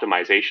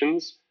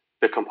optimizations.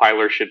 The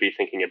compiler should be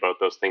thinking about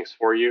those things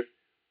for you.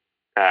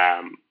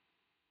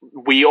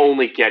 We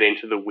only get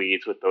into the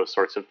weeds with those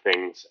sorts of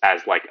things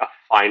as a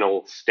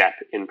final step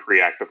in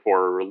Preact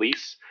before a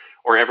release.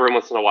 Or every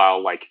once in a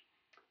while,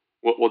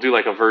 we'll do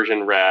a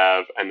version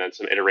rev and then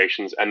some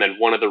iterations, and then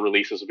one of the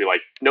releases will be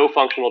no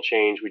functional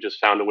change. We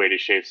just found a way to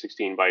shave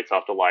 16 bytes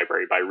off the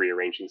library by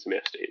rearranging some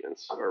if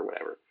statements or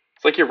whatever.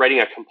 It's you're writing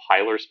a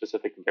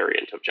compiler-specific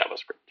variant of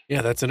JavaScript.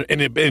 Yeah, that's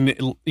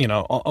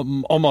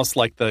almost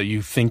like the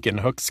you think in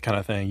hooks kind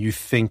of thing. You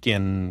think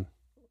in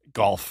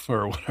golf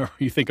or whatever.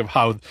 You think of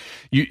how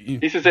you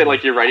this is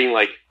it. You're writing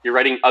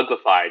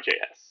Uglify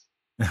JS.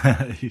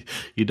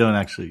 You don't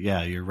actually,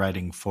 you're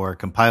writing for a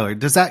compiler.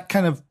 Is that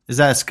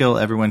a skill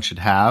everyone should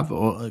have?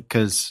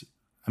 Because,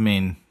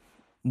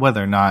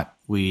 whether or not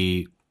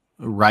we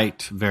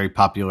write very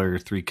popular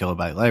 3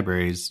 kilobyte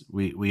libraries,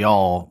 we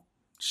all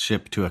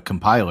ship to a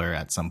compiler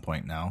at some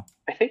point now.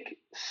 I think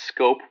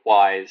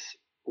scope-wise,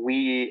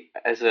 we,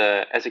 as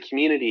a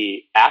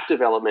community, app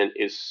development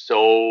is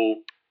so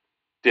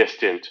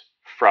distant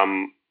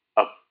from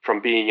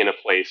being in a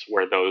place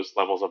where those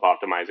levels of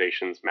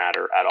optimizations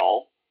matter at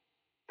all.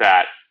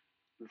 That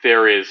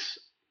there is,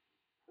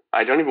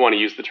 I don't even want to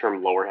use the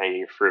term lower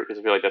hanging fruit because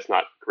I feel that's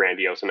not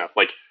grandiose enough.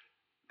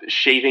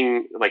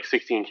 Shaving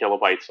 16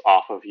 kilobytes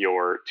off of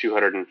your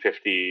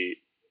 250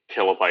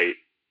 kilobyte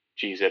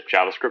gzip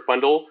JavaScript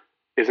bundle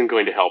isn't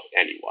going to help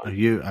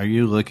anyone. Are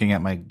you looking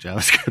at my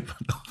JavaScript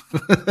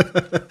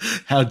bundle?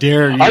 How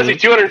dare you? Honestly,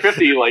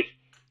 250,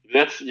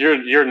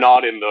 you're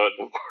not in the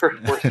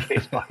worst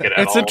case bucket at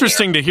all. It's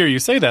interesting to hear you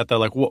say that,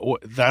 though.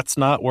 What, that's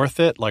not worth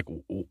it?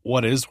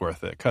 What is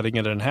worth it? Cutting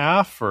it in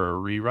half or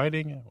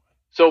rewriting it?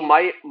 So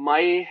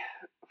my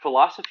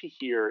philosophy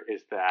here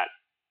is that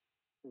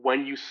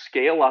when you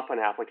scale up an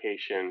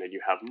application and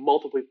you have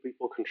multiple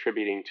people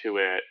contributing to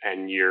it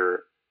and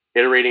you're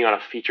iterating on a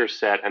feature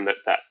set and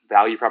that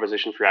value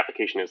proposition for your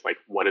application is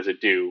what does it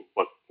do?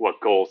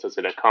 What goals does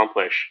it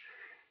accomplish?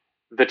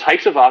 The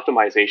types of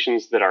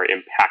optimizations that are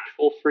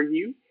impactful for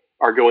you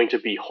are going to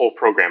be whole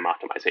program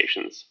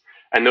optimizations.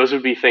 And those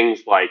would be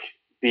things like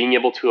being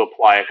able to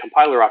apply a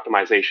compiler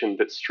optimization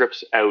that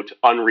strips out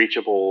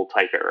unreachable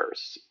type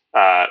errors.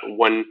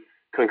 One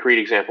concrete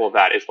example of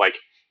that is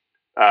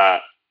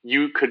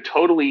you could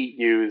totally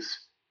use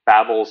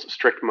Babel's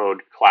strict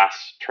mode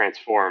class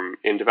transform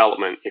in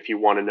development if you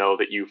want to know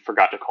that you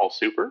forgot to call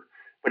super.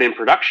 But in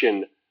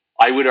production,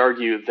 I would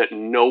argue that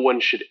no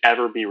one should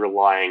ever be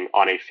relying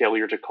on a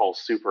failure to call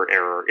super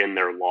error in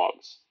their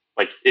logs.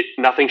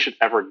 Nothing should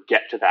ever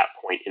get to that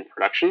point in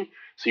production.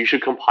 So you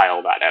should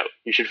compile that out.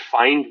 You should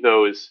find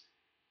those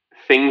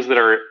things that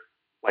are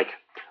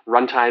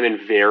runtime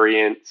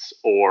invariants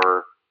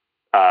or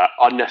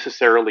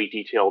unnecessarily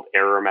detailed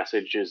error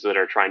messages that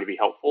are trying to be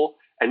helpful,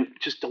 and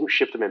just don't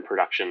ship them in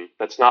production.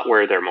 That's not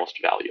where they're most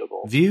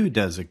valuable. Vue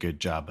does a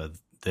good job of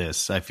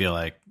this. I feel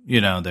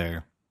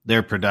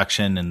their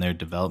production and their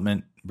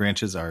development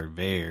branches are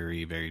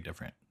very, very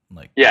different.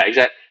 Yeah,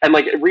 exactly. And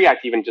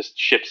React even just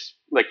ships,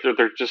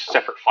 they're just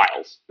separate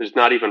files. There's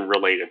not even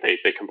related.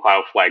 They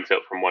compile flags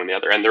out from one and the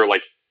other. And they're I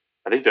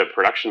think the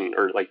production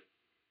or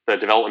the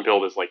development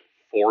build is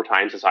 4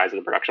 times the size of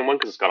the production one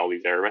because it's got all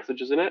these error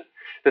messages in it.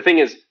 The thing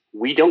is,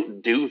 we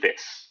don't do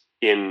this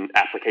in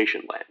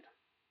application land.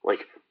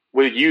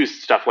 We'll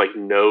use stuff like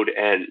node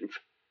env,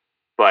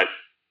 but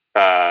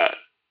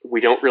we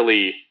don't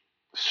really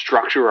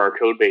structure our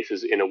code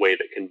bases in a way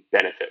that can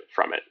benefit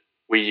from it.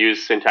 We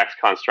use syntax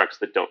constructs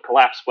that don't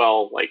collapse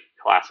well, like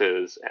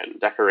classes and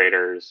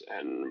decorators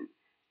and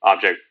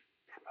object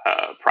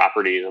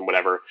properties and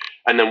whatever.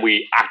 And then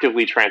we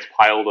actively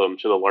transpile them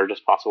to the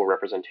largest possible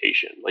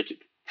representation. Like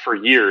for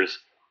years,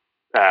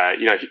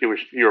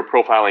 if you were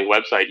profiling a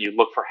website, you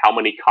look for how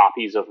many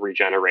copies of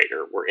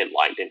Regenerator were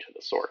inlined into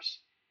the source.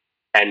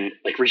 And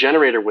like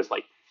Regenerator was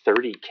like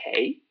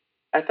 30K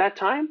at that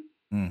time.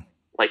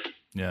 Like,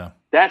 yeah,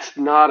 that's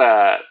not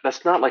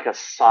like a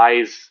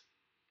size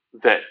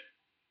that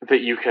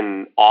you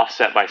can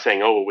offset by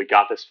saying, oh, we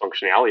got this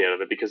functionality out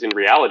of it, because in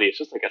reality, it's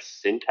just like a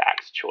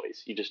syntax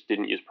choice. You just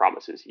didn't use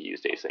promises, you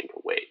used async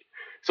await.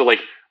 So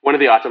like one of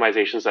the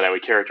optimizations that I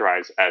would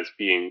characterize as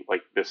being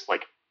like this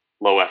like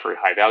low effort,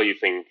 high value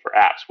thing for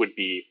apps would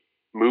be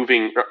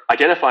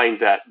identifying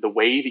that the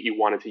way that you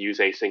wanted to use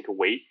async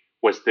await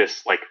was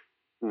this like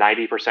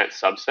 90%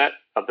 subset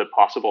of the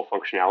possible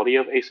functionality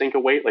of async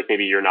await. Like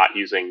maybe you're not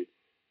using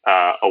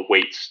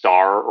await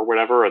star or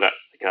whatever, or that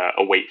like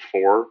await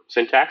for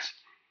syntax,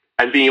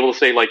 and being able to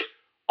say like,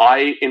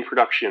 I in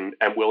production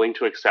am willing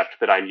to accept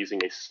that I'm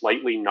using a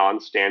slightly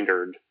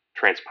non-standard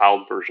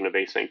transpiled version of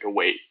async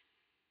await,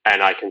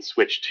 and I can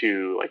switch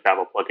to like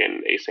Babel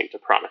plugin async to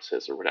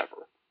promises or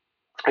whatever.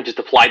 I just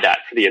applied that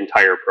for the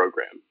entire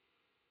program.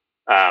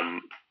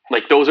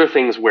 Like those are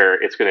things where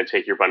it's going to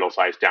take your bundle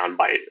size down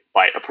by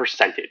a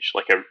percentage,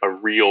 like a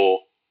real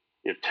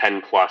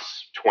 10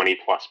 plus, 20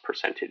 plus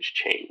percentage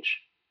change.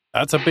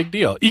 That's a big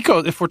deal.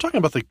 If we're talking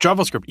about the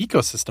JavaScript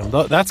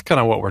ecosystem, that's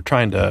kind of what we're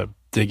trying to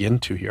dig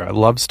into here. I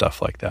love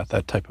stuff like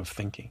that type of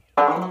thinking.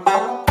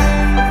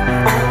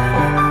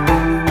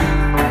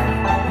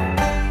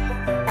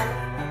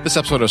 This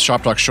episode of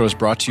Shop Talk Show is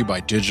brought to you by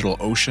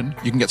DigitalOcean.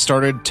 You can get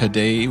started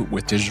today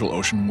with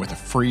DigitalOcean with a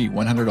free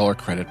 $100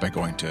 credit by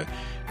going to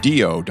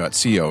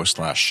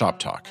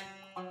do.co/shoptalk.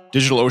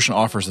 DigitalOcean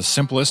offers the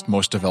simplest,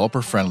 most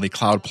developer-friendly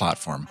cloud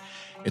platform.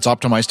 It's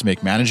optimized to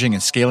make managing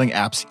and scaling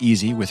apps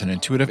easy with an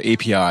intuitive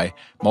API,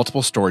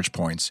 multiple storage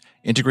points,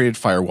 integrated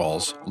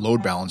firewalls,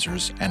 load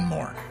balancers, and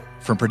more.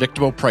 From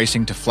predictable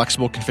pricing to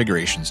flexible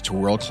configurations to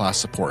world-class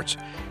support,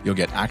 you'll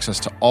get access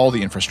to all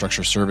the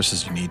infrastructure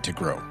services you need to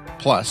grow.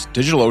 Plus,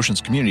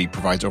 DigitalOcean's community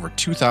provides over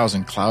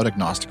 2,000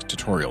 cloud-agnostic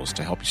tutorials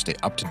to help you stay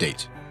up to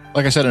date.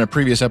 Like I said in a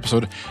previous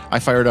episode, I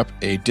fired up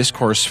a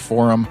discourse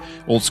forum,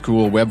 old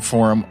school web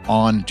forum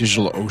on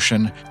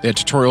DigitalOcean. They had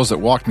tutorials that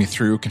walked me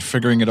through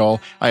configuring it all.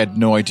 I had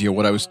no idea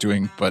what I was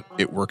doing, but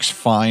it works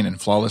fine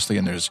and flawlessly,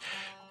 and there's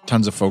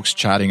tons of folks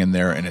chatting in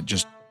there, and it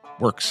just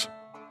works.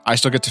 I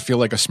still get to feel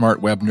like a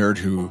smart web nerd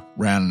who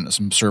ran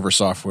some server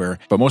software,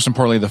 but most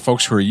importantly, the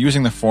folks who are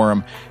using the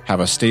forum have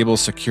a stable,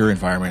 secure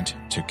environment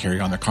to carry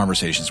on their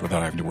conversations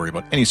without having to worry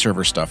about any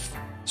server stuff.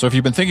 So if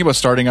you've been thinking about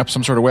starting up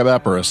some sort of web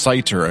app or a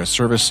site or a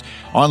service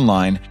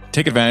online,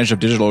 take advantage of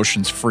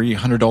DigitalOcean's free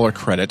 $100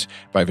 credit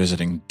by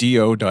visiting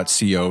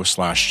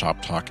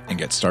do.co/shoptalk and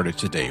get started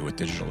today with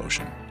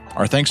DigitalOcean.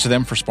 Our thanks to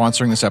them for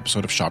sponsoring this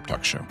episode of Shop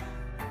Talk Show.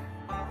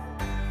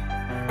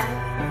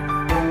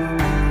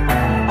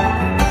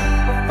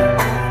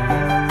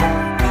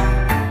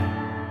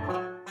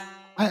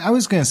 I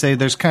was going to say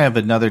there's kind of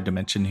another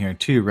dimension here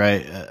too,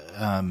 right?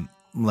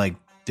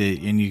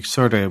 And you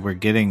sort of were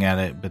getting at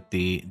it, but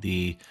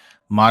the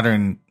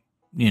modern,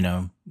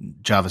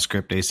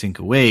 JavaScript async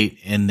await,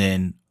 and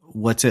then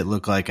what's it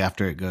look like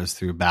after it goes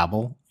through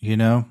Babel?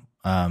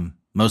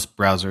 Most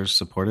browsers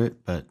support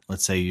it, but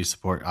let's say you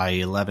support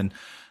IE11.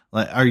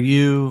 Are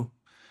you,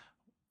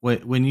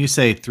 when you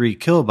say 3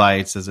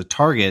 kilobytes as a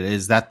target,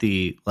 is that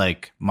the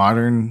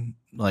modern,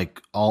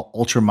 all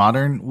ultra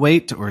modern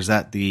wait, or is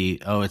that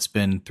it's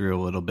been through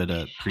a little bit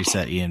of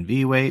preset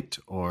env wait,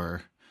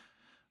 or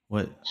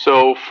what?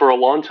 So for a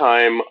long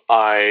time,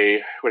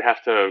 I would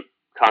have to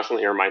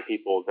constantly remind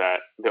people that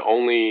the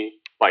only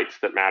bytes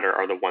that matter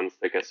are the ones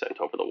that get sent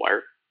over the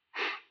wire.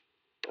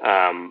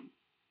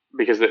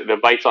 Because the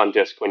bytes on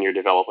disk when you're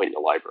developing the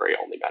library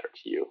only matter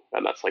to you,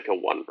 and that's like a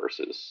 1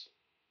 versus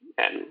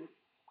n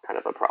kind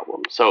of a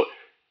problem. So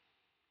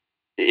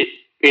in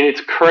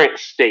its current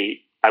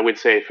state, I would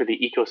say for the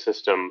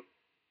ecosystem,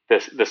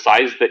 the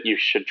size that you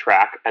should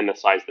track and the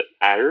size that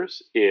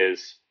matters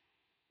is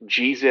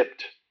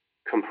gzipped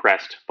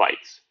compressed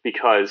bytes,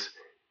 because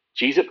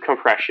gzip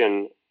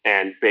compression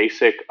and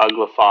basic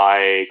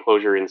uglify,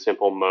 closure in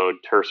simple mode,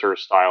 Trsor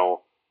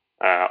style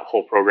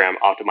whole program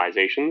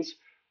optimizations,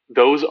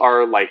 those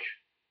are like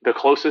the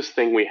closest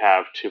thing we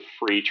have to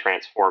free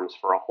transforms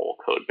for a whole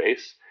code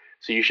base.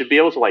 So you should be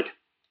able to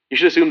you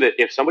should assume that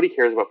if somebody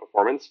cares about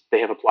performance, they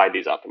have applied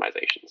these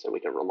optimizations and we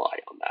can rely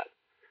on that.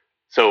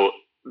 So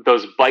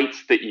those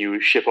bytes that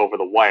you ship over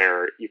the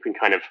wire, you can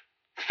kind of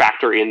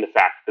factor in the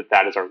fact that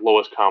that is our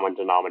lowest common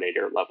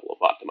denominator level of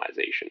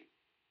optimization.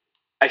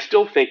 I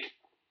still think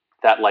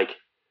that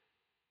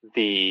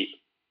the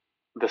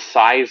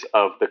size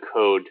of the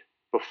code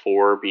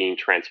before being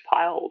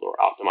transpiled or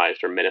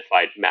optimized or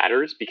minified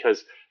matters,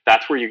 because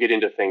that's where you get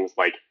into things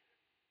like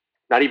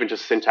not even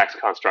just syntax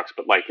constructs,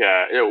 but like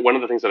one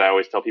of the things that I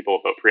always tell people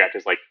about Preact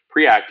is like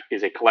Preact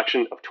is a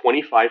collection of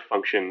 25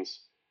 functions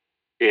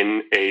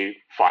in a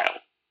file.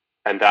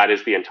 And that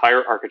is the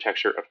entire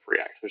architecture of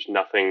Preact. There's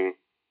nothing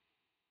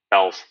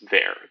else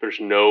there. There's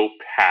no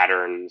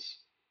patterns.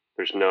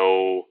 There's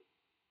no,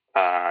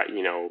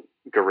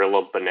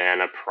 gorilla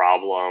banana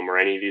problem or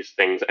any of these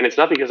things. And it's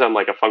not because I'm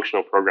like a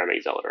functional programming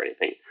zealot or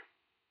anything.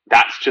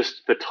 That's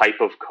just the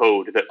type of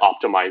code that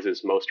optimizes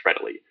most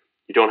readily.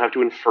 You don't have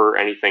to infer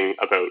anything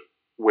about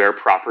where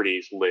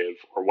properties live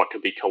or what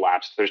could be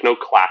collapsed. There's no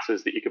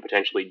classes that you could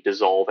potentially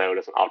dissolve out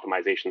as an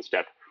optimization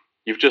step.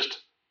 You've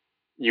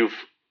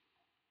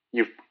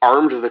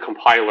armed the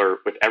compiler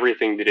with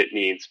everything that it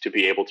needs to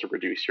be able to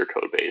reduce your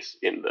code base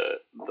in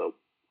the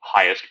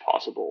highest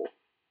possible,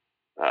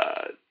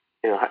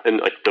 in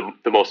like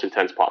the most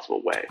intense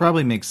possible way.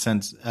 Probably makes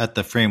sense at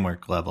the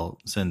framework level,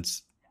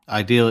 since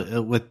ideally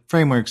with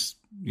frameworks,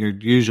 you're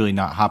usually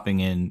not hopping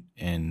in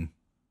and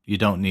you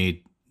don't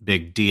need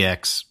big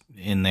DX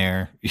in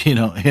there.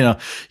 You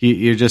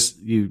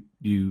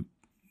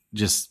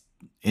just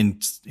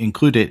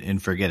include it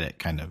and forget it,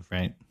 kind of,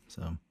 right?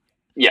 So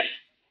yeah.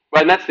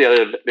 Well, and that's the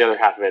other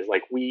half of it is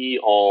like we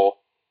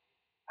all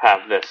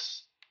have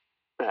this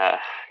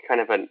kind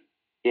of an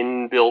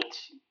inbuilt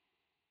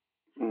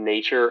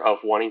nature of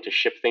wanting to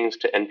ship things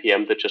to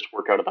NPM that just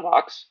work out of the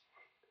box.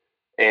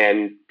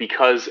 And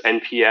because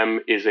NPM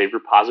is a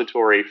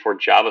repository for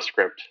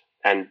JavaScript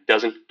and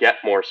doesn't get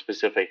more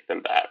specific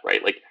than that,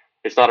 right? Like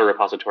it's not a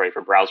repository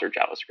for browser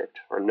JavaScript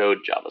or Node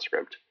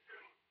JavaScript.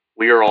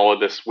 We are all in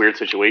this weird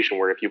situation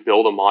where if you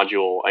build a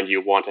module and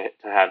you want to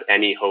have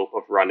any hope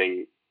of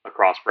running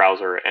across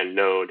browser and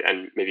Node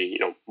and maybe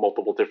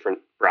multiple different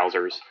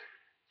browsers,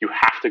 you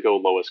have to go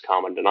lowest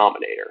common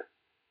denominator.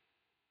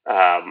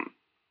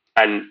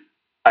 And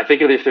I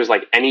think if there's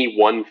like any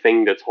one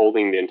thing that's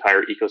holding the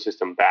entire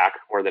ecosystem back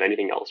more than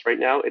anything else right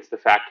now, it's the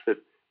fact that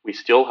we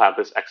still have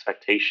this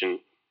expectation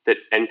that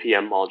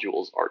NPM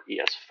modules are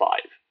ES5.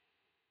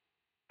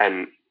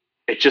 And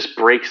it just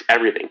breaks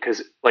everything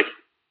because like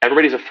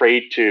everybody's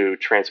afraid to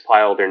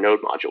transpile their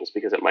Node modules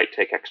because it might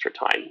take extra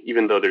time,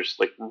 even though there's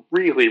like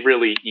really,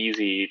 really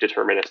easy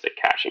deterministic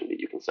caching that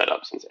you can set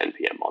up since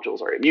NPM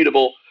modules are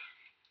immutable.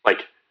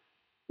 Like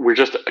we're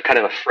just kind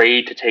of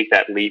afraid to take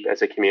that leap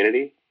as a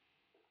community.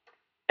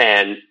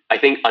 And I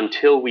think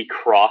until we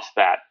cross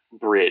that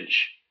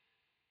bridge,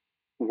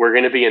 we're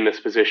going to be in this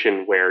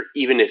position where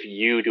even if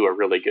you do a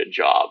really good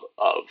job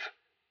of,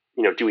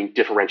 doing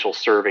differential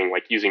serving,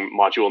 like using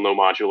module, no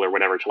module or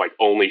whatever to like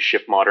only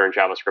ship modern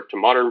JavaScript to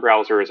modern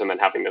browsers and then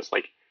having this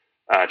like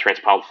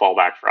transpiled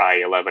fallback for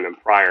IE11 and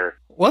prior.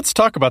 Let's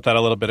talk about that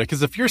a little bit,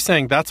 because if you're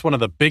saying that's one of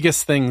the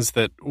biggest things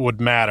that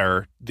would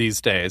matter these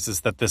days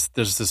is that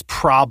there's this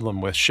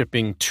problem with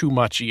shipping too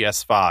much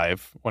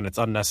ES5 when it's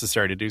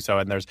unnecessary to do so,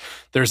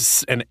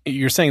 and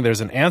you're saying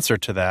there's an answer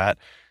to that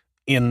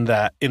in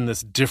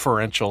this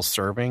differential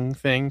serving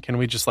thing. Can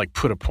we just like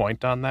put a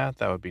point on that?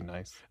 That would be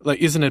nice. Like,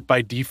 isn't it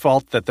by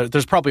default that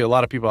there's probably a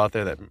lot of people out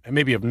there that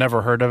maybe have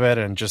never heard of it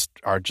and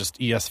are just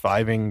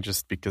ES5ing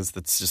just because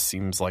that just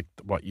seems like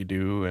what you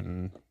do,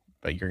 and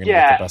but you're going to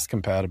get the best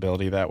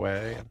compatibility that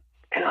way.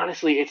 And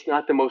honestly, it's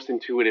not the most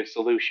intuitive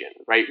solution,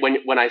 right?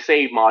 When I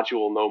say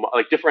module,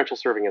 like differential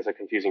serving is a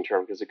confusing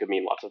term because it could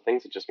mean lots of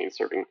things. It just means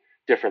serving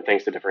different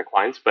things to different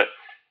clients. But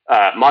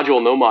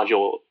module, no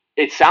module,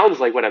 it sounds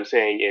like what I'm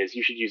saying is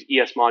you should use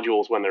ES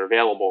modules when they're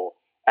available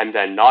and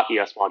then not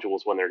ES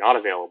modules when they're not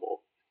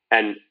available.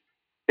 And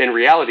in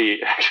reality,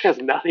 it actually has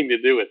nothing to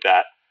do with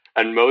that.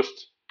 And most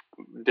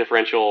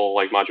differential,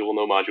 like module,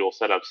 no module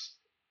setups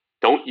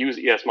don't use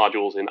ES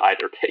modules in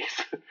either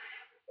case.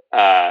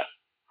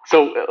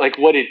 So like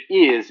what it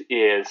is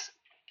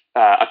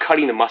a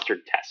cutting the mustard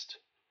test.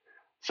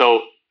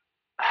 So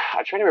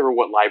I'm trying to remember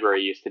what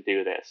library used to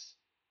do this.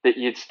 That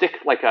you'd stick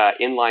like a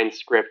inline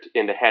script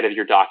in the head of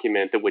your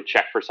document that would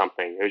check for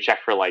something. It would check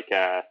for like, do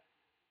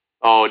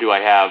I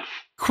have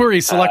query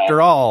selector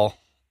all?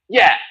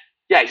 Yeah,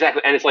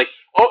 exactly. And it's like,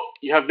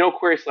 you have no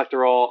query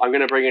selector all. I'm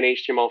going to bring an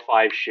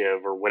HTML5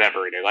 shiv or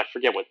whatever it is. I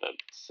forget what the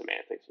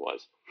semantics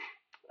was.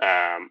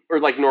 Or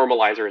like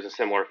normalizer is a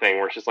similar thing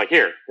where it's just like,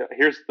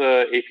 here's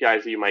the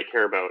APIs that you might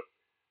care about.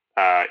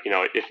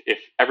 If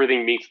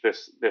everything meets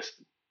this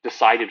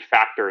decided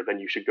factor, then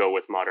you should go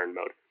with modern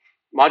mode.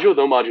 Module,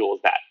 no module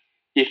is that.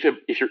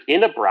 If you're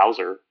in a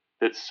browser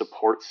that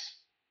supports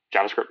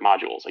JavaScript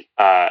modules,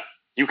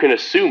 you can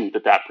assume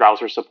that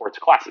browser supports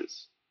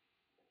classes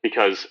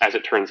because, as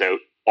it turns out,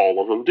 all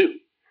of them do.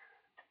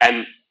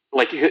 And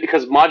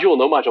because module,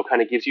 no module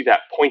kind of gives you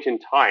that point in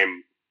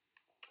time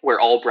where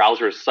all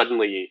browsers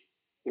suddenly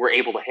were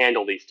able to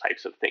handle these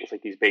types of things,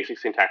 like these basic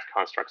syntax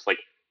constructs like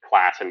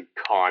class and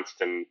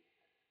const and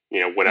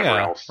whatever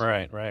else.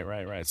 Right.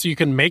 So you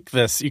can make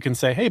this, you can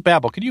say, hey,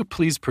 Babel, could you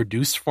please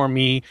produce for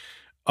me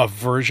a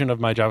version of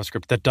my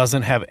JavaScript that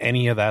doesn't have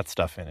any of that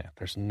stuff in it?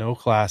 There's no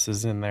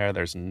classes in there.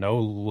 There's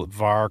no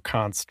var,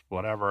 const,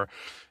 whatever.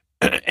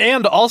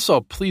 And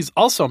also, please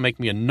also make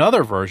me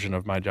another version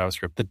of my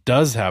JavaScript that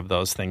does have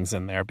those things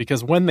in there,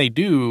 because when they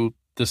do,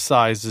 the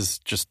size is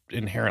just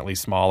inherently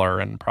smaller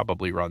and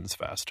probably runs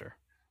faster.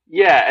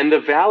 Yeah, and the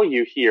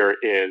value here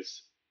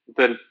is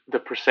the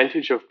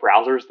percentage of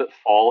browsers that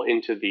fall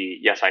into the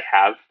yes, I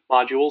have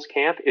modules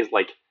camp is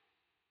like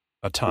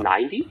A ton.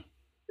 90.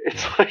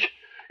 It's like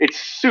it's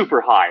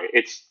super high.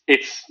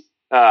 It's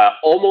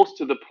almost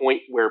to the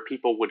point where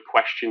people would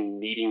question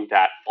needing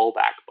that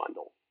fallback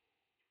bundle.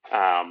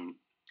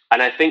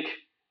 And I think,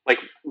 like,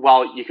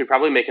 while you could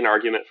probably make an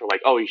argument for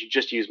like, oh, you should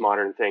just use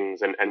modern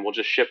things and we'll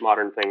just ship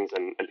modern things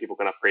and people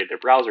can upgrade their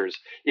browsers.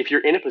 If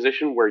you're in a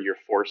position where you're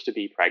forced to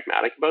be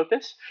pragmatic about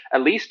this,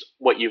 at least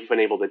what you've been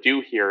able to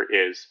do here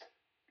is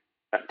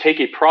take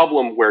a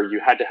problem where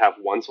you had to have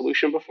one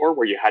solution before,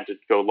 where you had to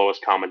go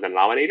lowest common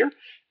denominator,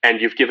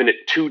 and you've given it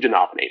two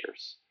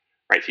denominators,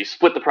 right? So you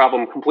split the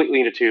problem completely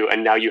into two,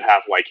 and now you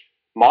have like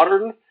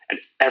modern and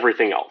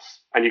everything else.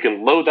 And you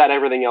can load that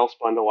everything else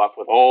bundle up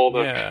with all the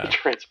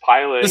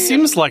transpiling. This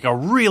seems like a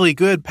really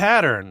good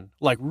pattern,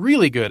 like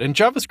really good. And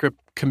JavaScript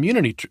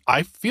community,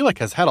 I feel like,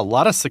 has had a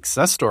lot of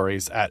success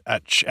stories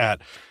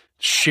at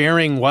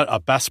sharing what a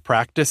best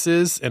practice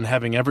is and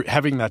having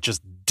that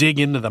just dig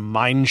into the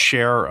mind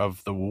share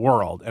of the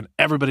world, and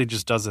everybody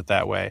just does it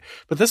that way.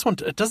 But this one,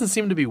 it doesn't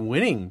seem to be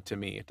winning to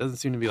me. It doesn't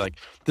seem to be like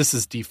this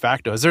is de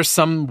facto. Is there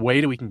some way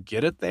that we can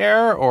get it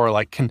there, or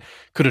like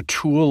could a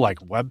tool like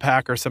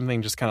Webpack or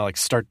something just kind of like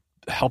start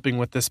helping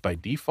with this by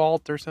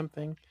default or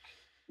something?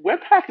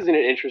 Webpack is in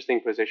an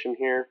interesting position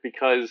here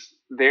because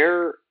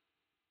their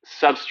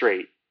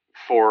substrate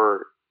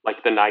for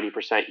like the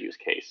 90% use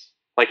case,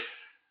 like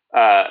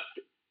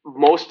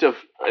most of,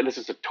 and this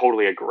is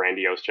totally a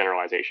grandiose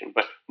generalization,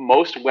 but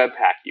most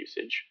Webpack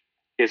usage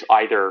is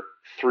either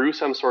through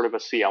some sort of a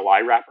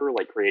CLI wrapper,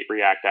 like Create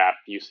React App,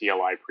 Vue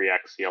CLI,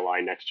 Preact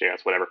CLI,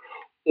 Next.js, whatever,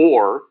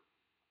 or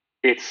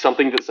it's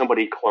something that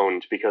somebody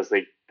cloned because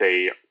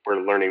they were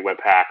learning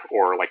Webpack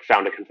or like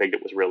found a config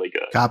that was really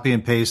good. Copy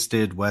and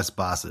pasted Wes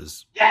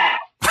bosses. Yeah.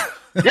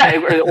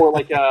 Yeah, or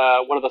like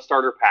one of the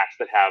starter packs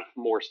that have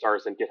more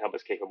stars than GitHub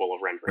is capable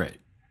of rendering.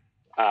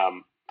 Right.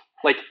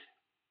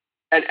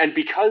 And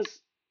because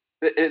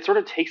it sort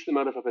of takes them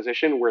out of a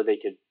position where they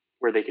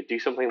could do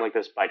something like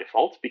this by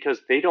default,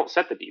 because they don't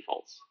set the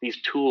defaults.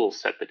 These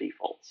tools set the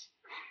defaults.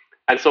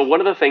 And so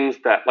one of the things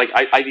that, like,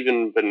 I've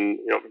even been,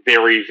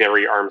 very,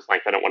 very arm's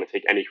length. I don't want to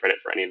take any credit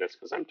for any of this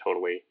because I'm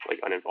totally like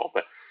uninvolved.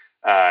 But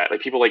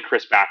like people like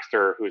Chris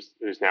Baxter, who's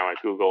now at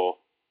Google,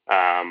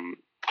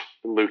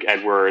 Luke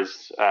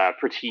Edwards,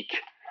 Pratik,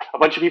 a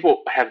bunch of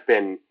people have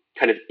been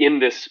kind of in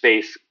this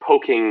space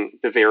poking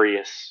the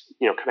various,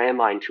 command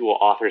line tool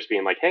authors,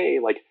 being like, hey,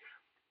 like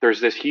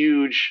there's this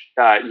huge,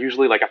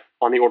 usually like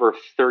on the order of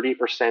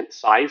 30%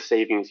 size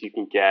savings you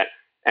can get.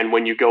 And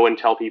when you go and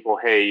tell people,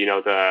 hey,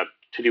 the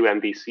to-do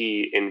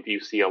MVC in Vue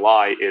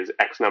CLI is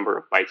X number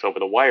of bytes over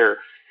the wire,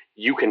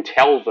 you can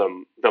tell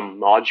them the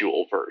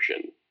module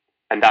version.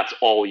 And that's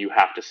all you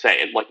have to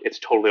say. And like, it's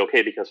totally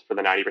okay because for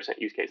the 90%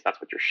 use case,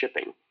 that's what you're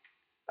shipping.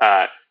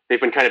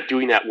 They've been kind of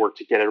doing that work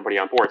to get everybody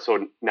on board.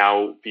 So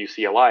now Vue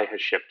CLI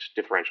has shipped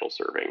differential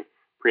serving.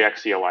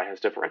 Preact CLI has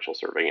differential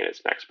serving in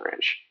its next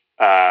branch.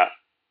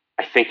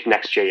 I think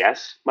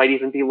Next.js might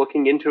even be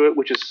looking into it,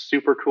 which is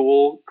super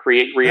cool.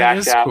 Create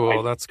React app.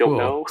 Cool. That's cool.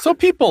 Know. So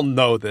people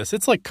know this.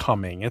 It's like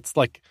coming. It's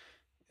like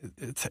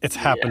it's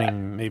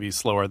happening maybe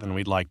slower than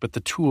we'd like, but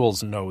the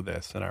tools know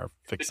this and are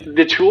fixing it.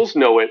 The tools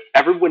know it.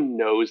 Everyone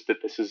knows that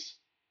this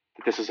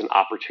is an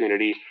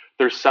opportunity.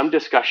 There's some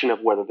discussion of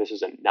whether this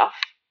is enough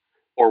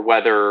or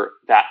whether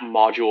that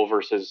module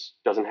versus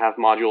doesn't have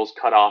modules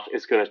cutoff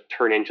is going to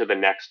turn into the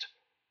next,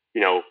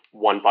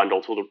 one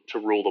bundle to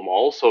rule them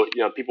all. So,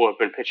 people have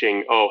been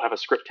pitching, have a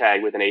script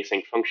tag with an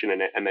async function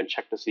in it and then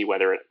check to see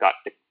whether it got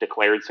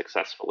declared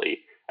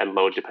successfully and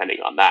load depending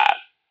on that.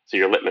 So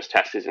your litmus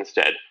test is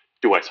instead,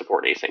 do I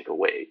support async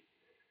await?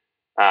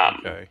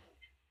 Okay.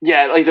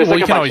 Yeah, like there's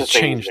you can always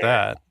change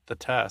that. The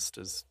test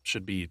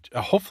should be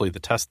hopefully the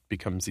test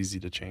becomes easy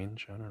to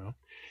change. I don't know.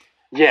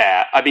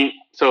 Yeah, I mean,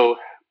 so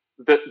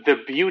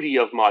the beauty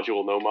of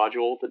module no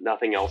module that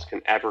nothing else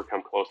can ever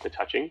come close to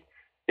touching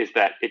is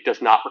that it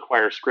does not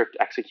require script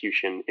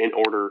execution in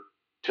order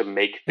to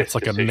make this It's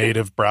like decision. A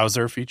native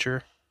browser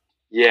feature.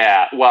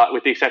 Yeah, well,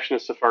 with the exception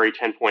of Safari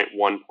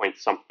 10.1 point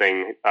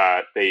something,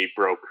 they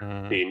broke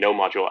the no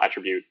module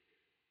attribute.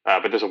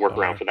 But there's a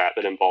workaround for that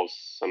involves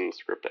some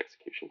script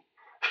execution.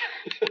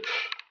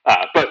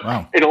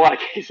 But in a lot of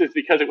cases,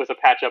 because it was a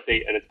patch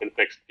update and it's been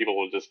fixed, people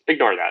will just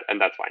ignore that, and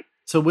that's fine.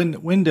 So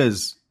when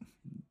does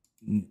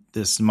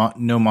this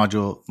no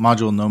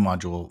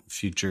module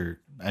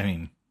feature,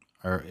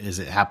 or is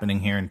it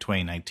happening here in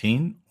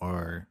 2019,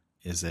 or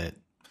is it?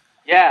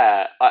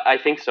 Yeah, I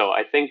think so.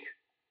 I think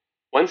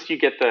once you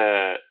get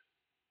the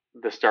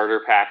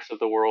starter packs of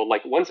the world,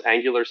 like once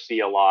Angular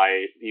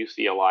CLI, Vue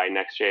CLI,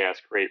 Next.js,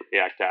 Create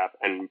React App,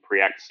 and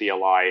Preact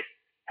CLI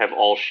have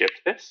all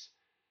shipped this,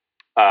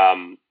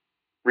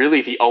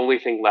 really the only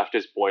thing left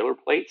is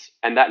boilerplates,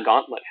 and that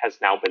gauntlet has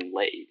now been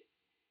laid,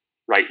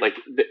 right? Like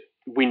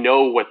we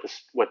know what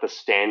the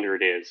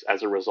standard is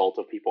as a result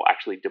of people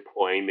actually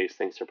deploying these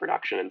things to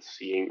production and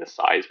seeing the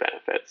size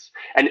benefits.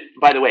 And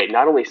by the way,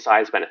 not only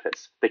size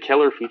benefits, the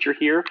killer feature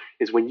here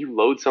is when you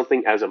load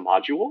something as a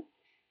module,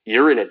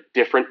 you're in a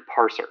different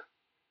parser.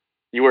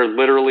 You are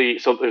literally,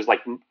 so there's like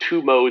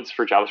 2 modes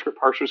for JavaScript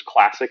parsers,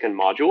 classic and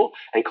module,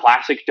 and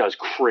classic does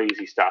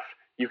crazy stuff.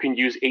 You can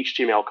use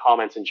HTML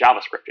comments in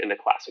JavaScript in the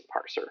classic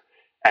parser.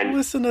 And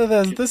listen to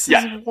this. This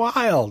is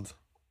wild.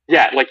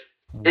 Yeah, like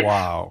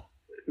wow.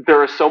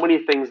 There are so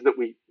many things that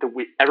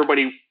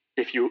everybody,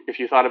 if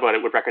you thought about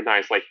it, would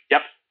recognize, like,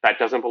 yep, that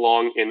doesn't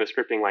belong in the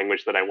scripting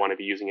language that I want to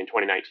be using in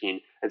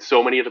 2019. And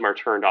so many of them are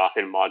turned off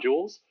in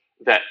modules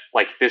that,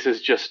 like, this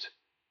is just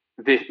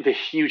the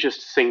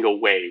hugest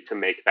single way to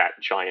make that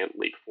giant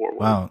leap forward.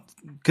 Wow.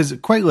 Because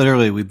quite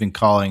literally, we've been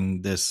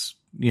calling this,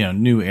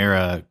 new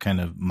era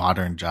kind of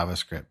modern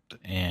JavaScript.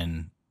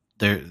 And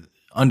there,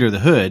 under the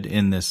hood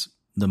in the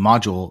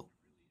module,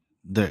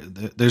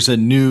 there's a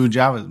new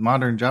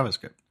modern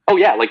JavaScript. Oh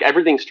yeah, like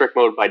everything's strict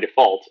mode by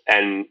default,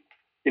 and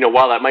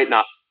while that might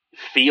not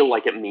feel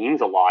like it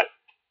means a lot,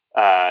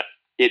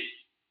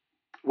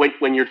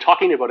 when you're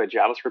talking about a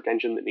JavaScript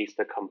engine that needs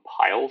to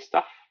compile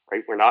stuff,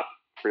 right? We're not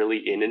really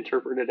in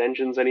interpreted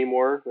engines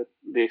anymore, with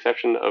the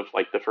exception of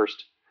like the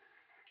first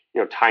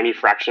tiny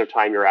fraction of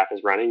time your app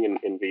is running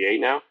in V8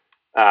 now.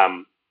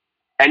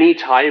 Any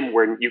time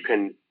where you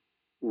can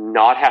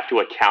not have to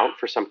account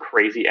for some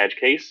crazy edge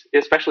case,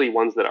 especially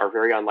ones that are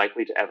very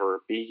unlikely to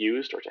ever be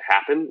used or to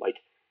happen, like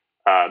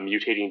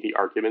mutating the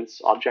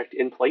arguments object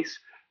in place,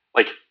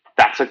 like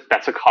that's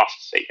a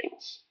cost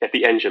savings at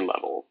the engine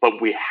level,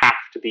 but we have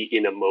to be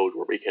in a mode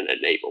where we can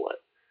enable it.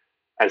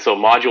 And so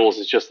modules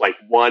is just like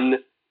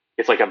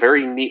it's like a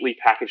very neatly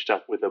packaged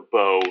up with a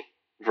bow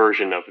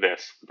version of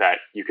this that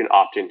you can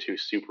opt into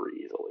super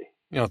easily.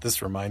 What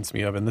this reminds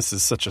me of, and this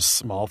is such a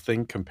small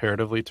thing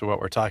comparatively to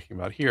what we're talking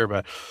about here,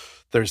 but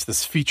there's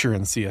this feature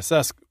in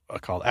CSS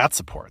called at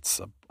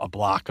supports, a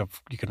block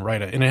of, you can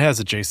write and it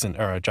has a JSON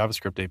or a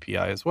JavaScript API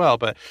as well,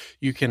 but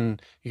you can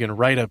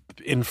write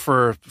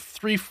for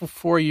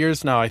 3-4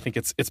 years now, I think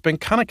it's been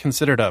kind of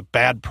considered a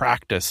bad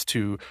practice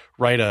to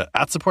write a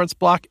at supports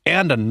block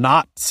and a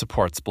not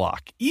supports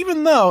block,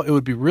 even though it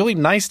would be really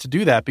nice to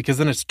do that, because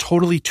then it's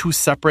totally 2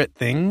 separate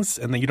things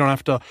and then you don't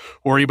have to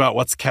worry about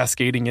what's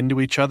cascading into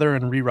each other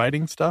and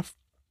rewriting stuff.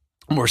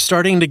 And we're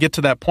starting to get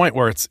to that point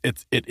where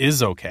it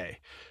is okay.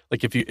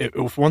 Like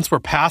if once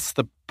we're past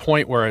the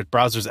point where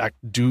browsers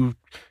do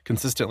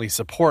consistently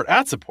support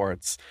at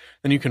supports,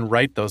 then you can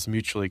write those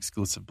mutually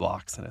exclusive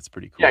blocks, and it's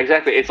pretty cool. Yeah,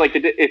 exactly. It's like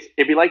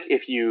it'd be like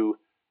if you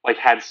like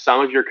had some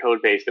of your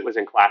code base that was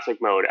in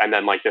classic mode, and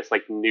then like this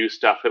like new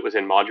stuff that was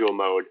in module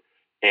mode,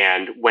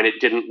 and when it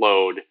didn't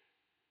load,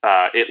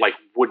 it like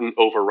wouldn't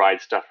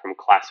override stuff from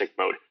classic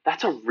mode.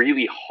 That's a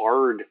really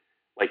hard,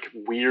 like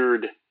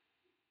weird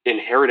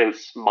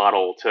inheritance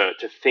model to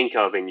think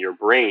of in your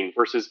brain,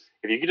 versus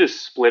if you could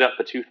just split up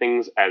the 2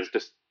 things as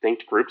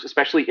distinct groups,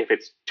 especially if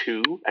it's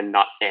 2 and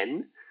not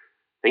n,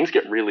 things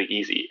get really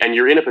easy. And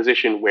you're in a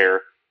position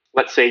where,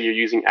 let's say you're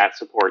using at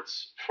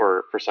supports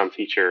for some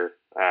feature,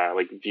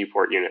 like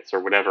viewport units or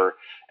whatever,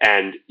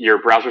 and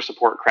your browser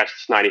support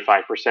crests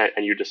 95%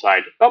 and you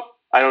decide, oh,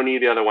 I don't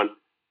need the other one.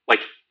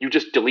 Like, you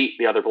just delete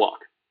the other block.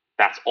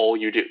 That's all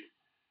you do.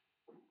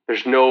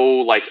 There's no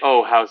like,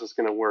 oh, how's this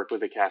going to work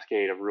with a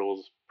cascade of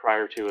rules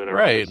prior to it? Or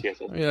right.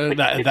 Yeah,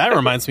 that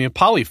reminds me of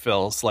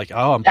polyfills. Like,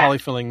 oh, I'm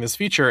polyfilling this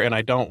feature and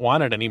I don't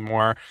want it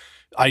anymore.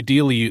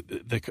 Ideally,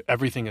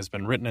 everything has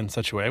been written in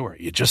such a way where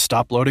you just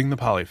stop loading the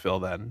polyfill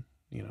then.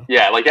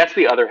 Yeah, like that's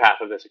the other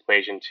half of this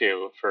equation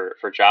too, for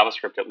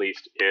JavaScript at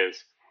least,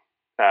 is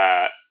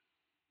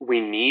we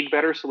need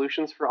better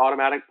solutions for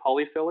automatic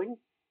polyfilling,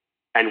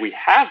 and we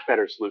have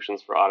better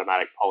solutions for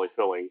automatic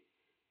polyfilling.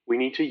 We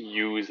need to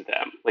use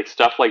them, like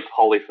stuff like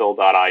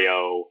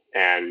polyfill.io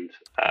and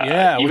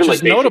even which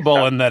is notable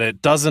stuff in that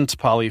it doesn't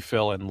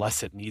polyfill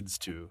unless it needs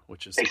to,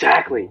 which is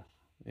exactly cool.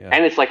 Yeah.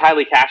 And it's like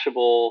highly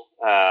cacheable.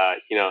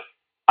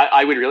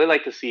 I would really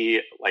like to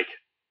see like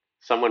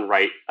someone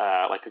write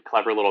like a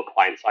clever little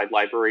client-side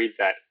library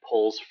that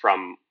pulls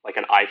from like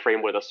an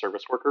iframe with a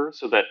service worker,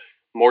 so that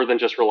more than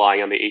just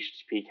relying on the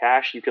HTTP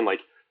cache, you can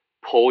like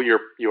pull your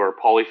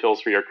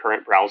polyfills for your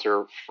current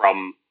browser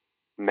from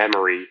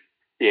memory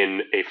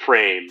in a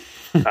frame,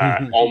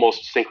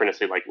 almost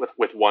synchronously, like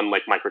with one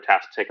like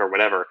microtask tick or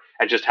whatever,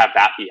 and just have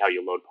that be how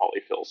you load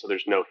polyfill, so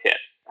there's no hit.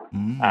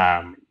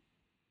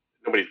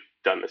 Nobody's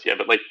done this yet,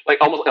 but like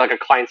almost like a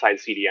client-side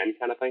CDN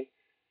kind of thing.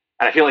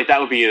 And I feel like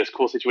that would be this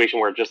cool situation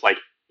where just like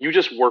you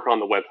just work on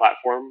the web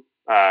platform,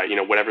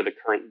 whatever the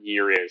current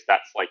year is,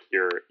 that's like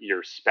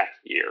your spec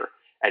year,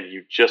 and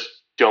you just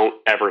don't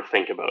ever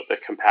think about the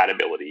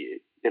compatibility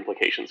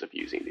implications of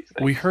using these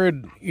things. We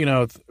heard,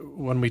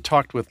 when we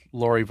talked with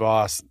Lori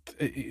Voss,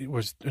 it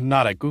was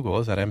not at Google, it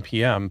was at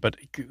NPM, but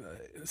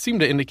it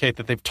seemed to indicate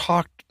that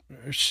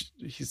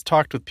he's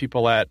talked with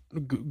people at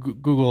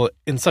Google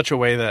in such a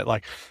way that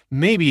like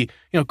maybe,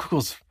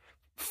 Google's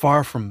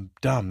far from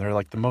dumb. They're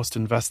like the most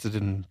invested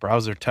in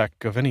browser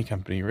tech of any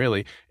company,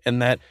 really.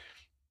 And that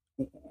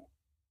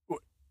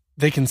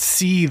they can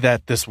see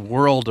that this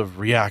world of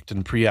React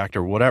and Preact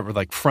or whatever,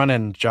 like front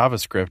end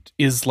JavaScript,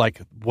 is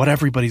like what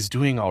everybody's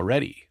doing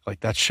already.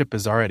 Like that ship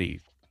has already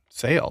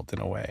sailed in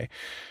a way,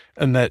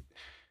 and that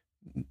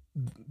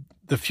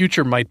the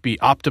future might be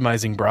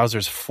optimizing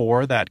browsers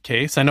for that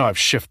case. I know I've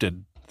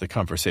shifted the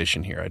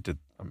conversation here. I did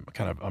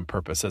kind of on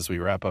purpose as we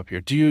wrap up here.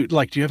 Do you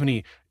have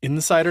any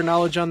insider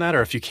knowledge on that?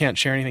 Or if you can't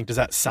share anything, does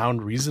that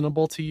sound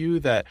reasonable to you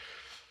that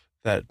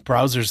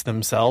browsers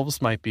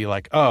themselves might be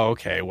like, oh,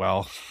 okay,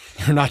 well,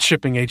 you're not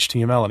shipping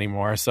HTML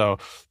anymore, so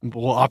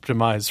we'll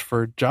optimize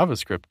for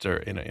JavaScript or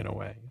in a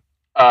way?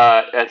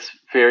 That's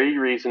very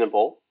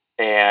reasonable.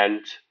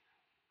 And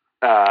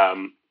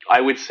I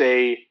would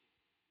say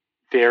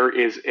there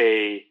is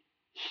a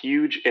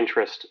huge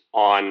interest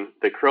on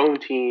the Chrome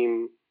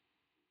team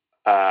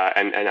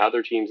and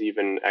other teams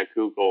even at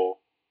Google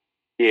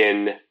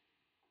in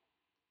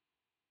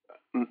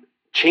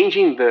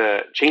changing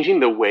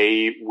the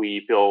way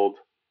we build,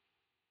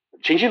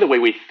 changing the way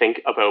we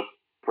think about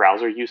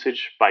browser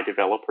usage by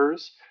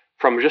developers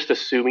from just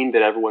assuming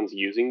that everyone's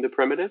using the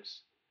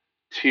primitives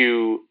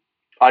to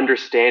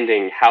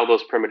understanding how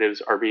those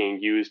primitives are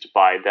being used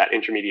by that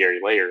intermediary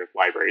layer of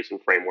libraries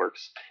and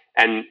frameworks,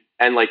 and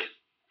like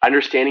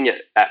understanding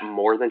it at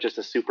more than just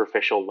a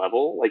superficial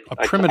level. Like a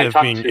primitive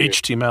being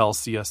HTML,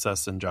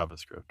 CSS, and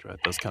JavaScript, right?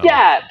 Those kind of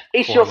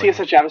HTML,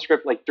 CSS,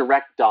 JavaScript, like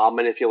direct DOM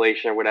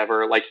manipulation or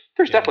whatever. Like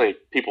there's definitely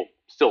people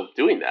still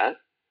doing that,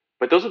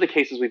 but those are the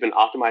cases we've been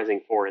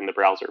optimizing for in the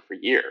browser for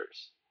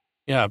years.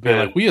 Yeah,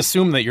 but like we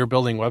assume that you're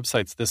building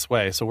websites this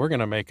way, so we're going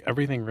to make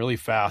everything really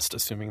fast,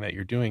 assuming that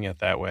you're doing it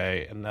that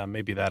way, and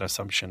maybe that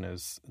assumption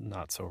is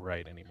not so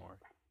right anymore.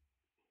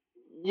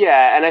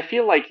 Yeah, and I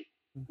feel like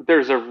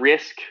there's a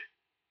risk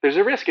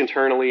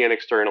internally and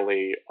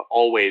externally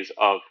always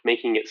of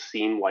making it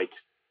seem like,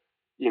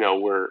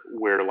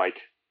 we're like,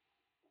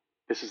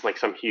 this is like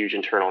some huge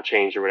internal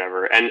change or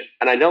whatever. And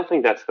I don't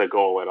think that's the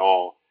goal at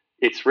all.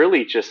 It's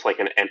really just like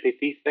an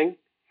empathy thing.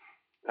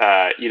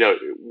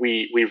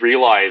 We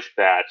realize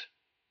that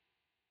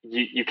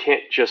you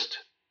can't just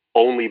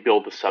only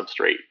build the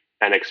substrate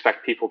and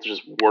expect people to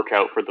just work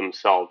out for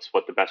themselves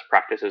what the best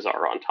practices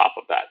are on top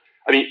of that.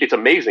 I mean, it's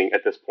amazing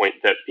at this point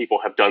that people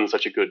have done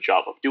such a good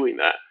job of doing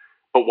that.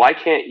 But why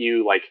can't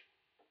you like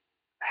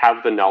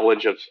have the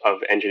knowledge of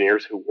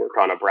engineers who work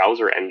on a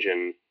browser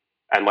engine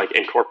and like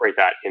incorporate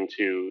that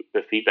into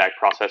the feedback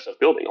process of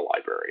building a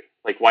library?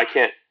 Like, why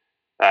can't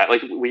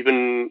like we've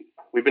been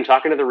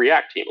talking to the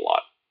React team a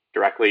lot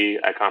directly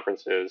at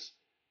conferences,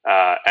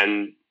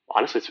 and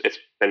honestly, it's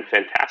been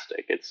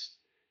fantastic. It's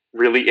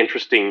really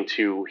interesting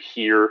to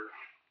hear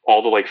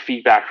all the like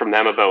feedback from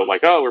them about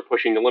like, oh, we're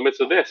pushing the limits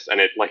of this, and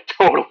it like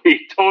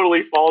totally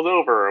falls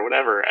over or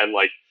whatever, and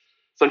like.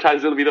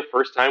 Sometimes it'll be the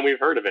first time we've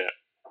heard of it.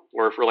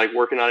 Or if we're like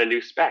working on a new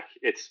spec,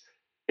 it's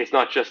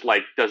not just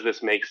like, does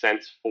this make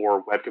sense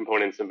for web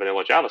components and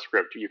vanilla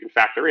JavaScript? You can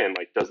factor in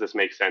like, does this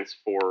make sense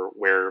for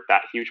where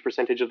that huge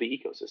percentage of the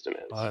ecosystem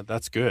is?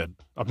 That's good.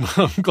 I'm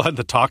glad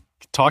the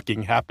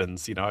talking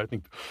happens. I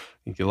think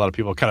a lot of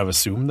people kind of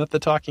assume that the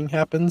talking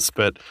happens,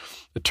 but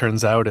it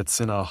turns out it's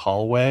in a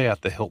hallway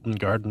at the Hilton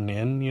Garden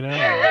Inn.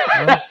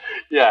 Yeah.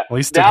 At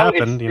least now it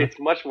happened. It's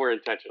much more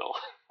intentional.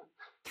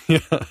 Yeah.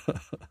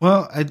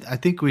 Well, I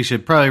think we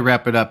should probably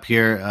wrap it up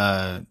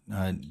here.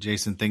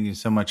 Jason, thank you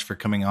so much for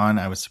coming on.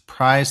 I was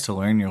surprised to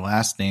learn your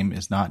last name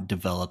is not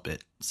Develop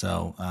It.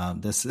 So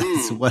this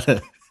is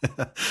what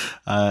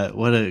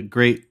a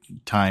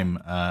great time.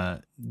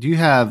 Do you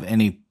have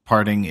any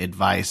parting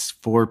advice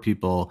for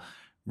people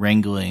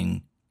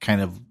wrangling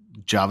kind of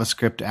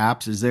JavaScript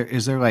apps?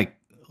 Is there like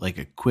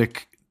a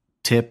quick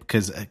tip?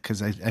 Because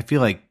I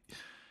feel like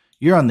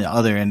you're on the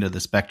other end of the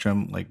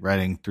spectrum, like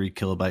writing 3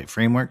 kilobyte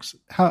frameworks.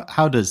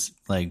 How does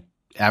like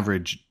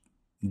average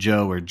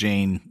Joe or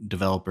Jane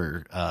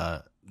developer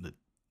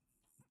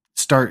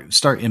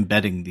start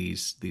embedding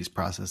these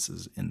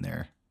processes in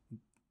their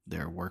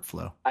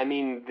workflow? I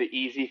mean, the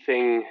easy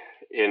thing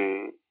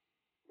in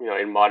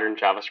modern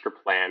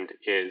JavaScript land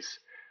is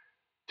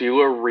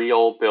do a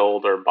real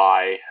build or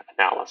buy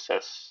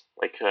analysis,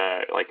 like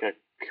a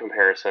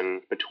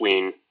comparison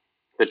between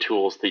the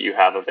tools that you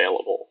have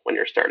available when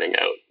you're starting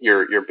out.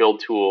 Your build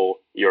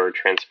tool, your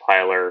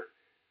transpiler,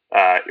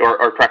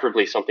 or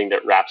preferably something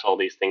that wraps all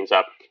these things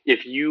up.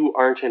 If you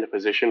aren't in a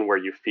position where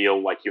you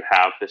feel like you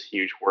have this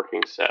huge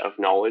working set of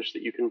knowledge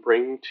that you can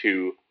bring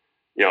to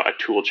a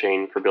tool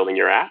chain for building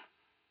your app,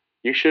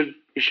 you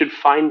should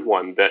find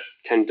one that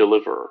can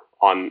deliver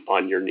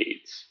on your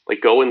needs.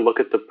 Like, go and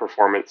look at the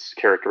performance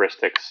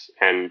characteristics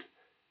and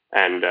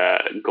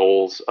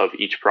goals of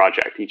each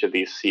project, each of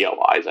these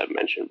CLIs I've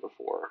mentioned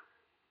before.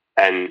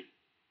 And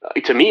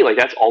to me, like,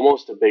 that's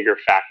almost a bigger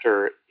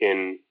factor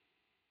in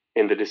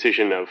the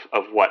decision of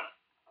what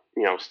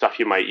stuff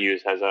you might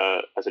use as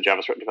a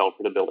JavaScript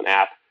developer to build an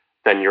app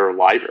than your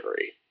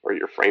library or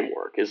your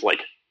framework. Is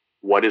like,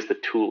 what is the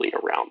tooling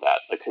around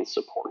that can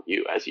support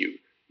you as you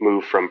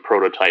move from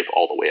prototype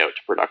all the way out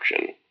to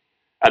production?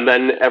 And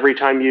then every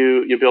time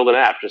you build an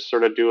app, just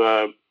sort of do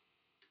a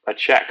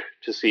check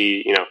to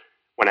see,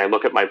 when I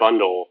look at my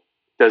bundle,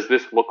 does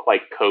this look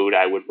like code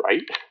I would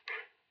write?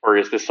 Or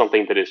is this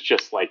something that is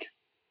just like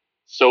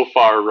so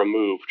far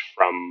removed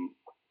from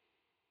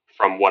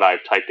what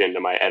I've typed into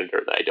my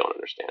editor that I don't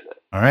understand it?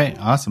 All right,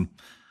 awesome.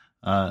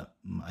 I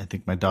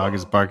think my dog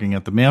is barking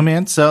at the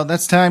mailman, so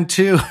that's time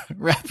to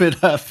wrap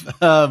it up.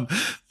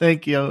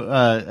 Thank you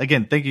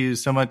again. Thank you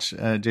so much,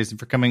 Jason,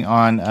 for coming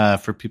on.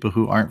 For people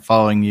who aren't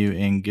following you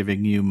and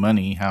giving you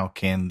money, how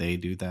can they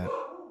do that?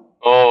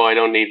 Oh, I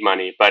don't need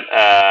money, but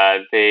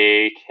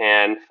they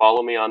can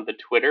follow me on the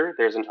Twitter.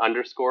 There's an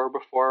underscore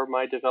before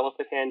my develop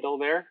it handle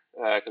there,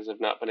 because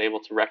I've not been able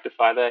to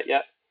rectify that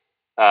yet.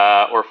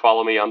 Or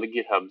follow me on the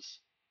GitHubs.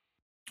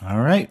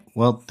 All right.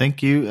 Well,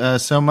 thank you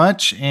so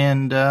much.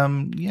 And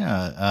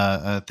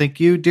thank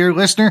you, dear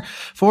listener,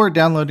 for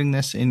downloading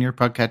this in your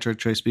podcatcher of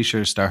choice. Be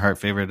sure to star, heart,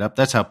 favorite up.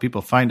 That's how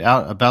people find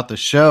out about the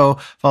show.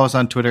 Follow us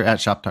on Twitter at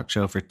Shop Talk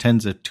Show for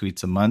tens of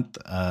tweets a month.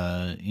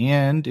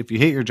 And if you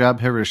hate your job,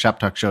 head over to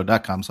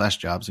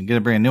shoptalkshow.com/jobs and get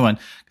a brand new one,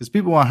 because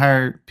people want to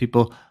hire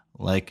people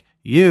like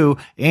you.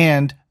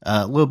 And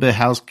a little bit of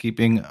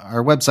housekeeping.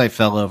 Our website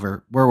fell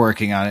over. We're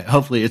working on it.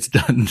 Hopefully it's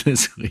done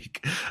this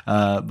week.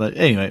 But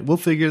anyway, we'll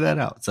figure that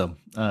out. So,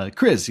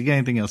 Chris, you got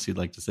anything else you'd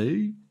like to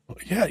say?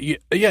 Yeah.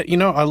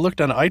 I looked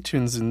on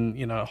iTunes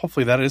and,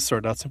 hopefully that is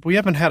sorted out. We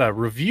haven't had a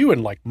review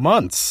in like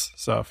months.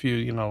 So if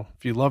you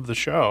love the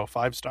show,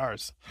 5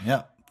 stars.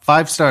 Yeah.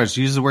 5 stars.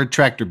 Use the word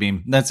tractor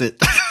beam. That's it.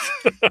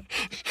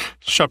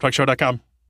 ShopTalkShow.com.